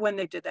forgot when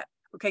they did that.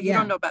 Okay, you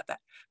don't know about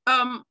that.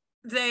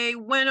 They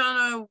went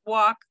on a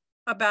walk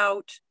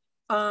about,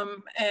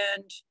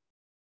 and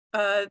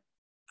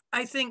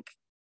I think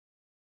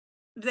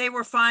they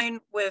were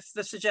fine with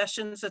the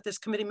suggestions that this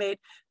committee made,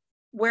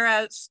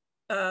 whereas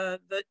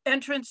the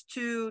entrance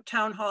to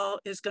Town Hall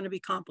is going to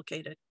be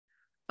complicated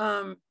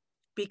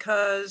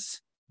because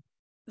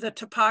the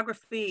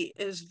topography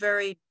is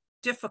very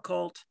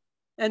difficult.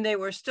 And they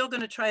were still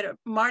going to try to,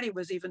 Marty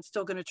was even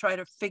still going to try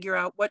to figure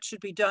out what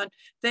should be done.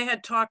 They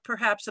had talked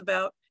perhaps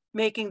about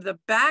making the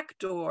back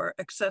door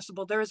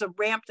accessible. There is a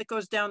ramp that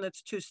goes down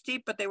that's too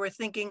steep, but they were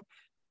thinking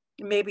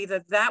maybe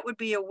that would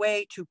be a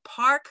way to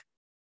park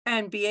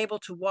and be able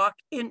to walk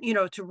in, you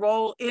know, to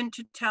roll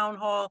into Town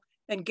Hall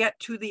and get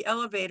to the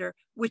elevator,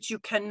 which you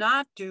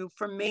cannot do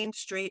from Main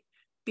Street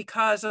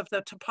because of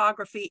the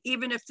topography.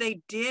 Even if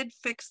they did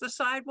fix the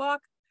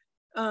sidewalk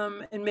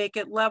and make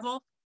it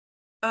level,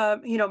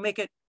 you know, make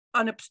it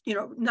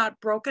not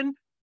broken.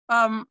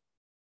 I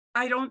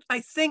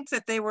think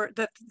that they were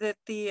that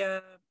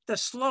the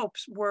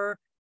slopes were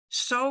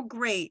so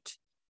great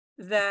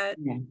that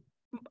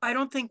I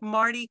don't think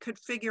Marty could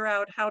figure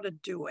out how to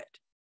do it.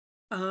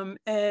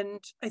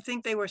 And I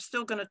think they were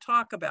still going to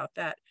talk about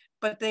that,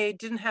 but they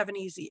didn't have an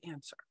easy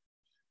answer.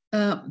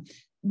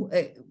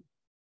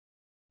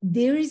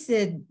 There is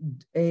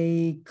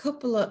a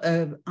couple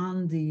of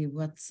on the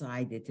what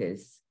side it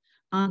is.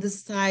 On the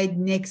side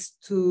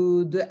next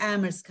to the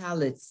Amherst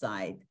College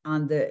side,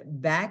 on the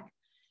back,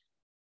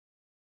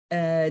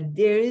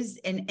 there is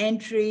an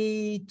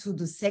entry to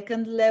the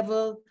second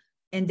level,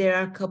 and there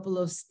are a couple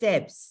of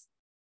steps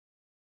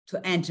to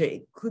enter.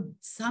 Could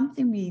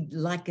something be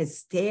like a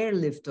stair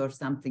lift or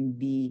something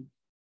be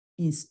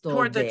installed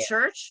Toward the there?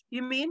 church,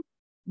 you mean?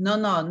 No,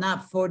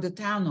 not for the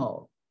town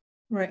hall.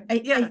 Right. I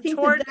think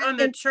toward on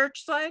the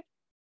church side.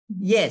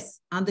 Yes,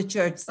 on the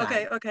church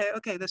side.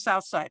 Okay, the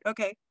south side.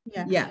 Okay.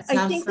 Yeah.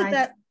 I think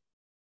that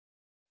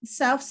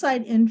south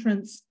side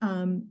entrance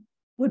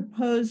would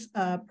pose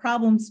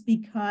problems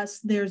because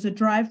there's a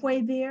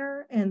driveway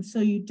there, and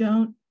so you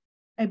don't,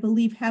 I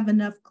believe, have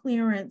enough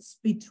clearance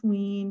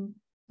between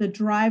the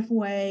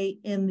driveway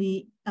and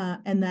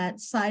and that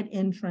side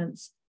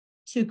entrance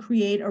to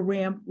create a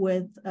ramp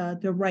with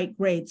the right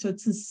grade. So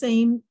it's a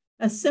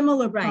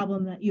similar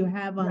problem that you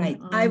have on. Right.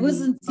 On I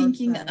wasn't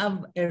thinking side.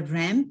 of a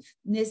ramp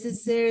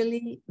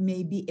necessarily,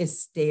 maybe a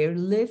stair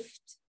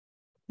lift.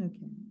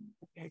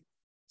 Okay.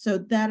 So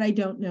that I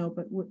don't know,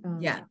 but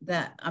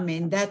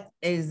that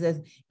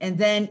is and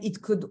then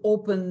it could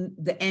open,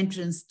 the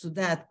entrance to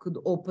that could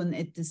open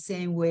it the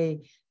same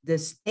way the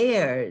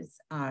stairs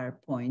are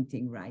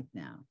pointing right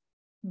now.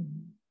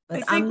 Mm-hmm.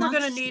 But I think we're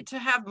going to need to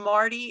have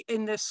Marty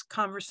in this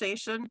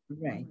conversation,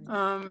 right?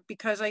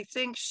 Because I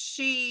think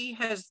she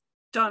has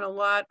done a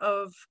lot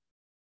of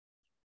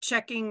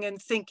checking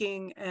and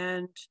thinking,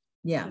 and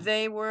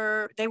they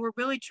were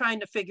really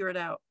trying to figure it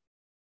out.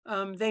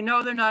 They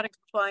know they're not in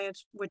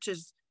compliance, which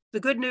is the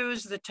good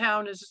news. The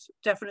town is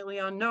definitely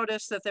on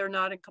notice that they're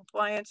not in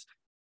compliance.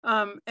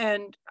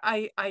 And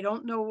I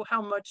don't know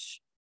how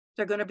much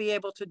they're going to be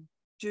able to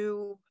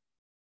do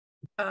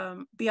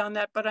beyond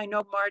that, but I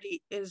know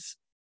Marty is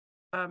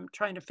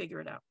trying to figure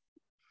it out.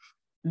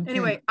 Okay.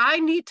 Anyway, I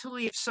need to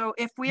leave. So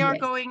if we are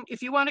going,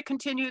 if you want to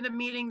continue the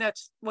meeting,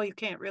 well, you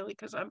can't really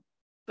because I'm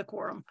the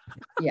quorum.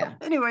 Yeah.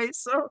 Anyway,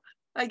 so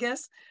I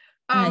guess.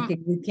 I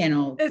think we can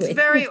all quit. It's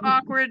very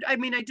awkward. I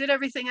mean, I did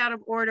everything out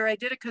of order. I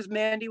did it because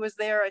Mandy was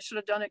there. I should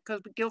have done it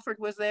because Guilford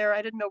was there.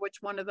 I didn't know which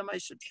one of them I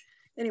should.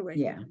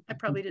 Anyway, I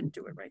probably didn't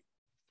do it right.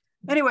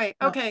 Anyway,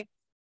 okay.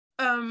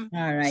 All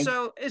right.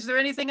 So is there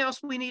anything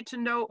else we need to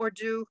know or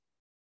do?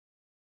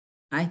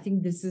 I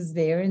think this is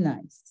very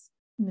nice.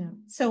 No.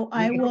 So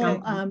I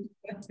will,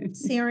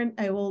 Sharon,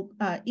 I will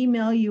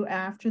email you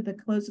after the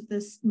close of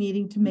this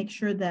meeting to make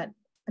sure that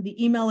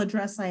the email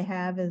address I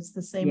have is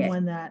the same Yes.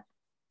 one that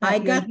I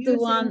you're got the using.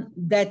 one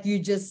that you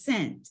just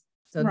sent.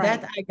 So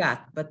Right. that I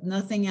got, but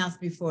nothing else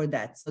before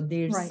that. So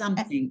there's Right.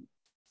 something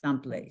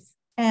someplace.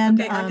 And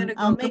Okay, I'm gonna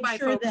go. I'll make Goodbye,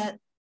 sure folks. that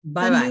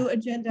Bye the bye. new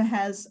agenda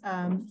has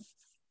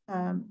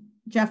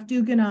Jeff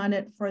Dugan on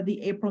it for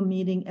the April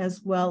meeting,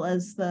 as well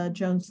as the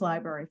Jones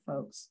Library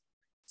folks.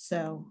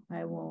 So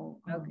I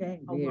will,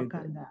 Okay, I'll very work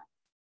good. on that.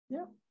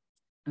 Yep.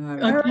 All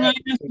Can right.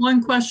 I ask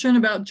one question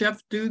about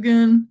Jeff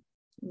Dugan?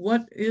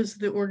 What is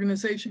the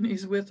organization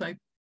he's with? I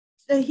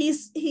So he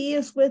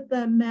is with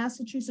the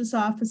Massachusetts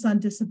Office on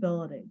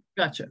Disability.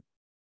 gotcha.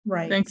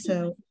 Right. Thank you.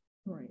 So,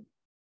 right.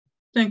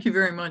 Thank you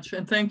very much.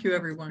 And thank you,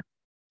 everyone.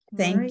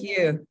 Thank All right.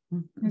 you.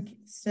 Okay.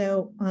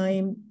 So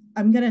I'm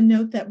going to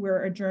note that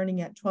we're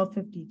adjourning at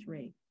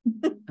 12:53.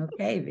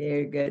 Okay,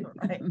 very good.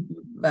 Right.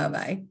 Bye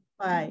bye.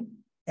 Bye.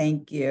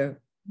 Thank you.